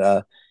stuff. And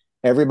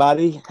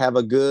everybody have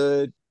a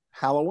good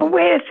Halloween. Oh,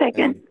 wait a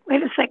second.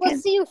 We'll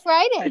see you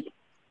Friday.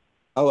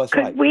 That's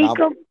right.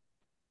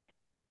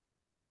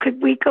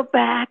 Could we go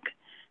back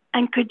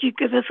and could you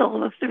give us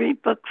all the 3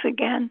 books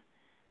again?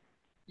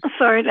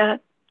 Sorry to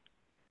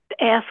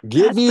ask.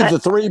 Give you the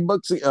 3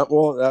 books.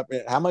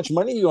 How much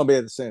money are you going to be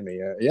able to send me?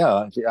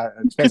 It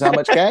depends how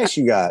much cash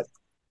you got.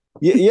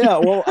 Yeah.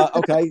 Well,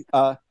 okay.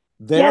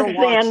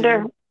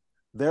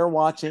 They're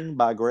Watching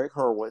by Greg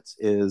Hurwitz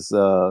is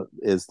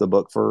the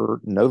book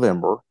for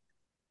November.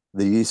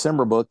 The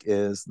December book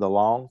is The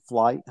Long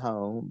Flight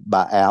Home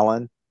by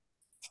Alan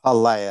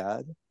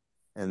Halad.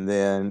 And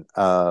then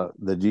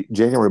the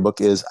January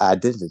book is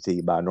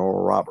Identity by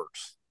Nora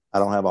Roberts. I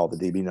don't have all the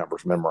DB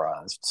numbers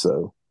memorized,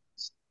 so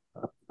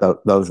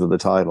those are the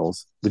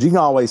titles. But you can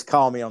always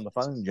call me on the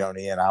phone,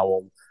 Joni, and I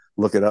will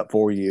look it up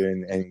for you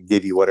and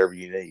give you whatever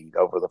you need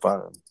over the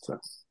phone. So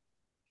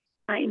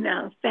I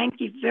know.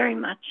 Thank you very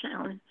much,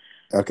 Alan.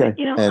 Okay.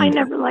 But, I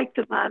never like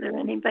to bother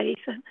anybody,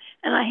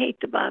 and I hate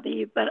to bother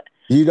you, but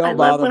you don't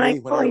bother me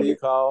whenever you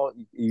call.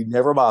 You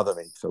never bother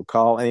me, so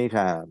call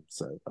anytime.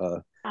 So.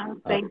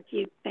 Thank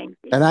you.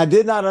 And I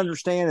did not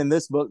understand in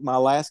this book, my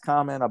last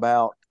comment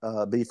about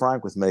Be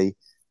Frank with Me,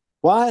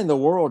 why in the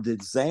world did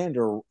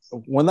Xander,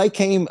 when they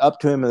came up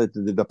to him at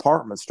the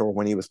department store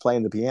when he was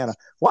playing the piano,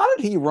 why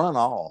did he run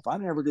off? I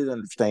never did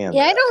understand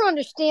that. I don't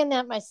understand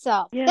that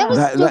myself. Yeah. That was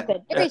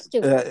stupid. Very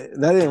stupid.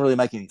 That didn't really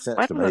make any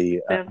sense to me.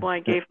 That's why I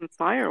gave him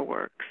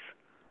fireworks.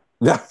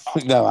 No,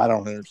 I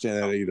don't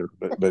understand that either.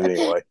 But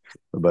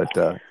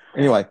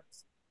anyway.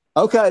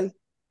 Okay.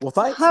 Well,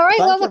 thanks. All right.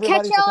 We'll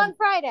catch y'all on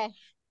Friday.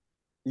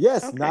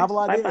 Yes, okay. Novel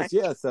ideas. Bye-bye.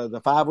 Yes, the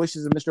 5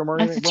 wishes of Mr.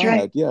 Murray McBride.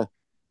 Right. Yeah.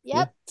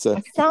 Yep.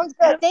 Sounds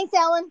good. Thanks,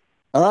 Alan.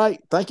 All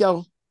right. Thank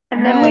y'all.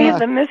 And then we have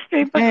the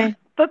Mystery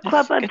Book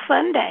Club on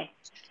Sunday.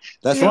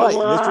 That's right.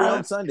 Mystery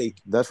on Sunday.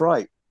 That's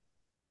right.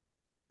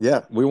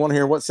 Yeah, we want to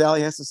hear what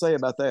Sally has to say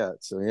about that.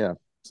 So yeah.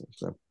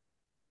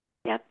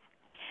 Yep.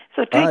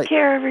 So take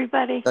care,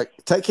 everybody.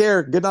 Take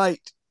care. Good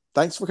night.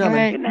 Thanks for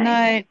coming. Good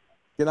night.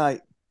 Good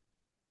night.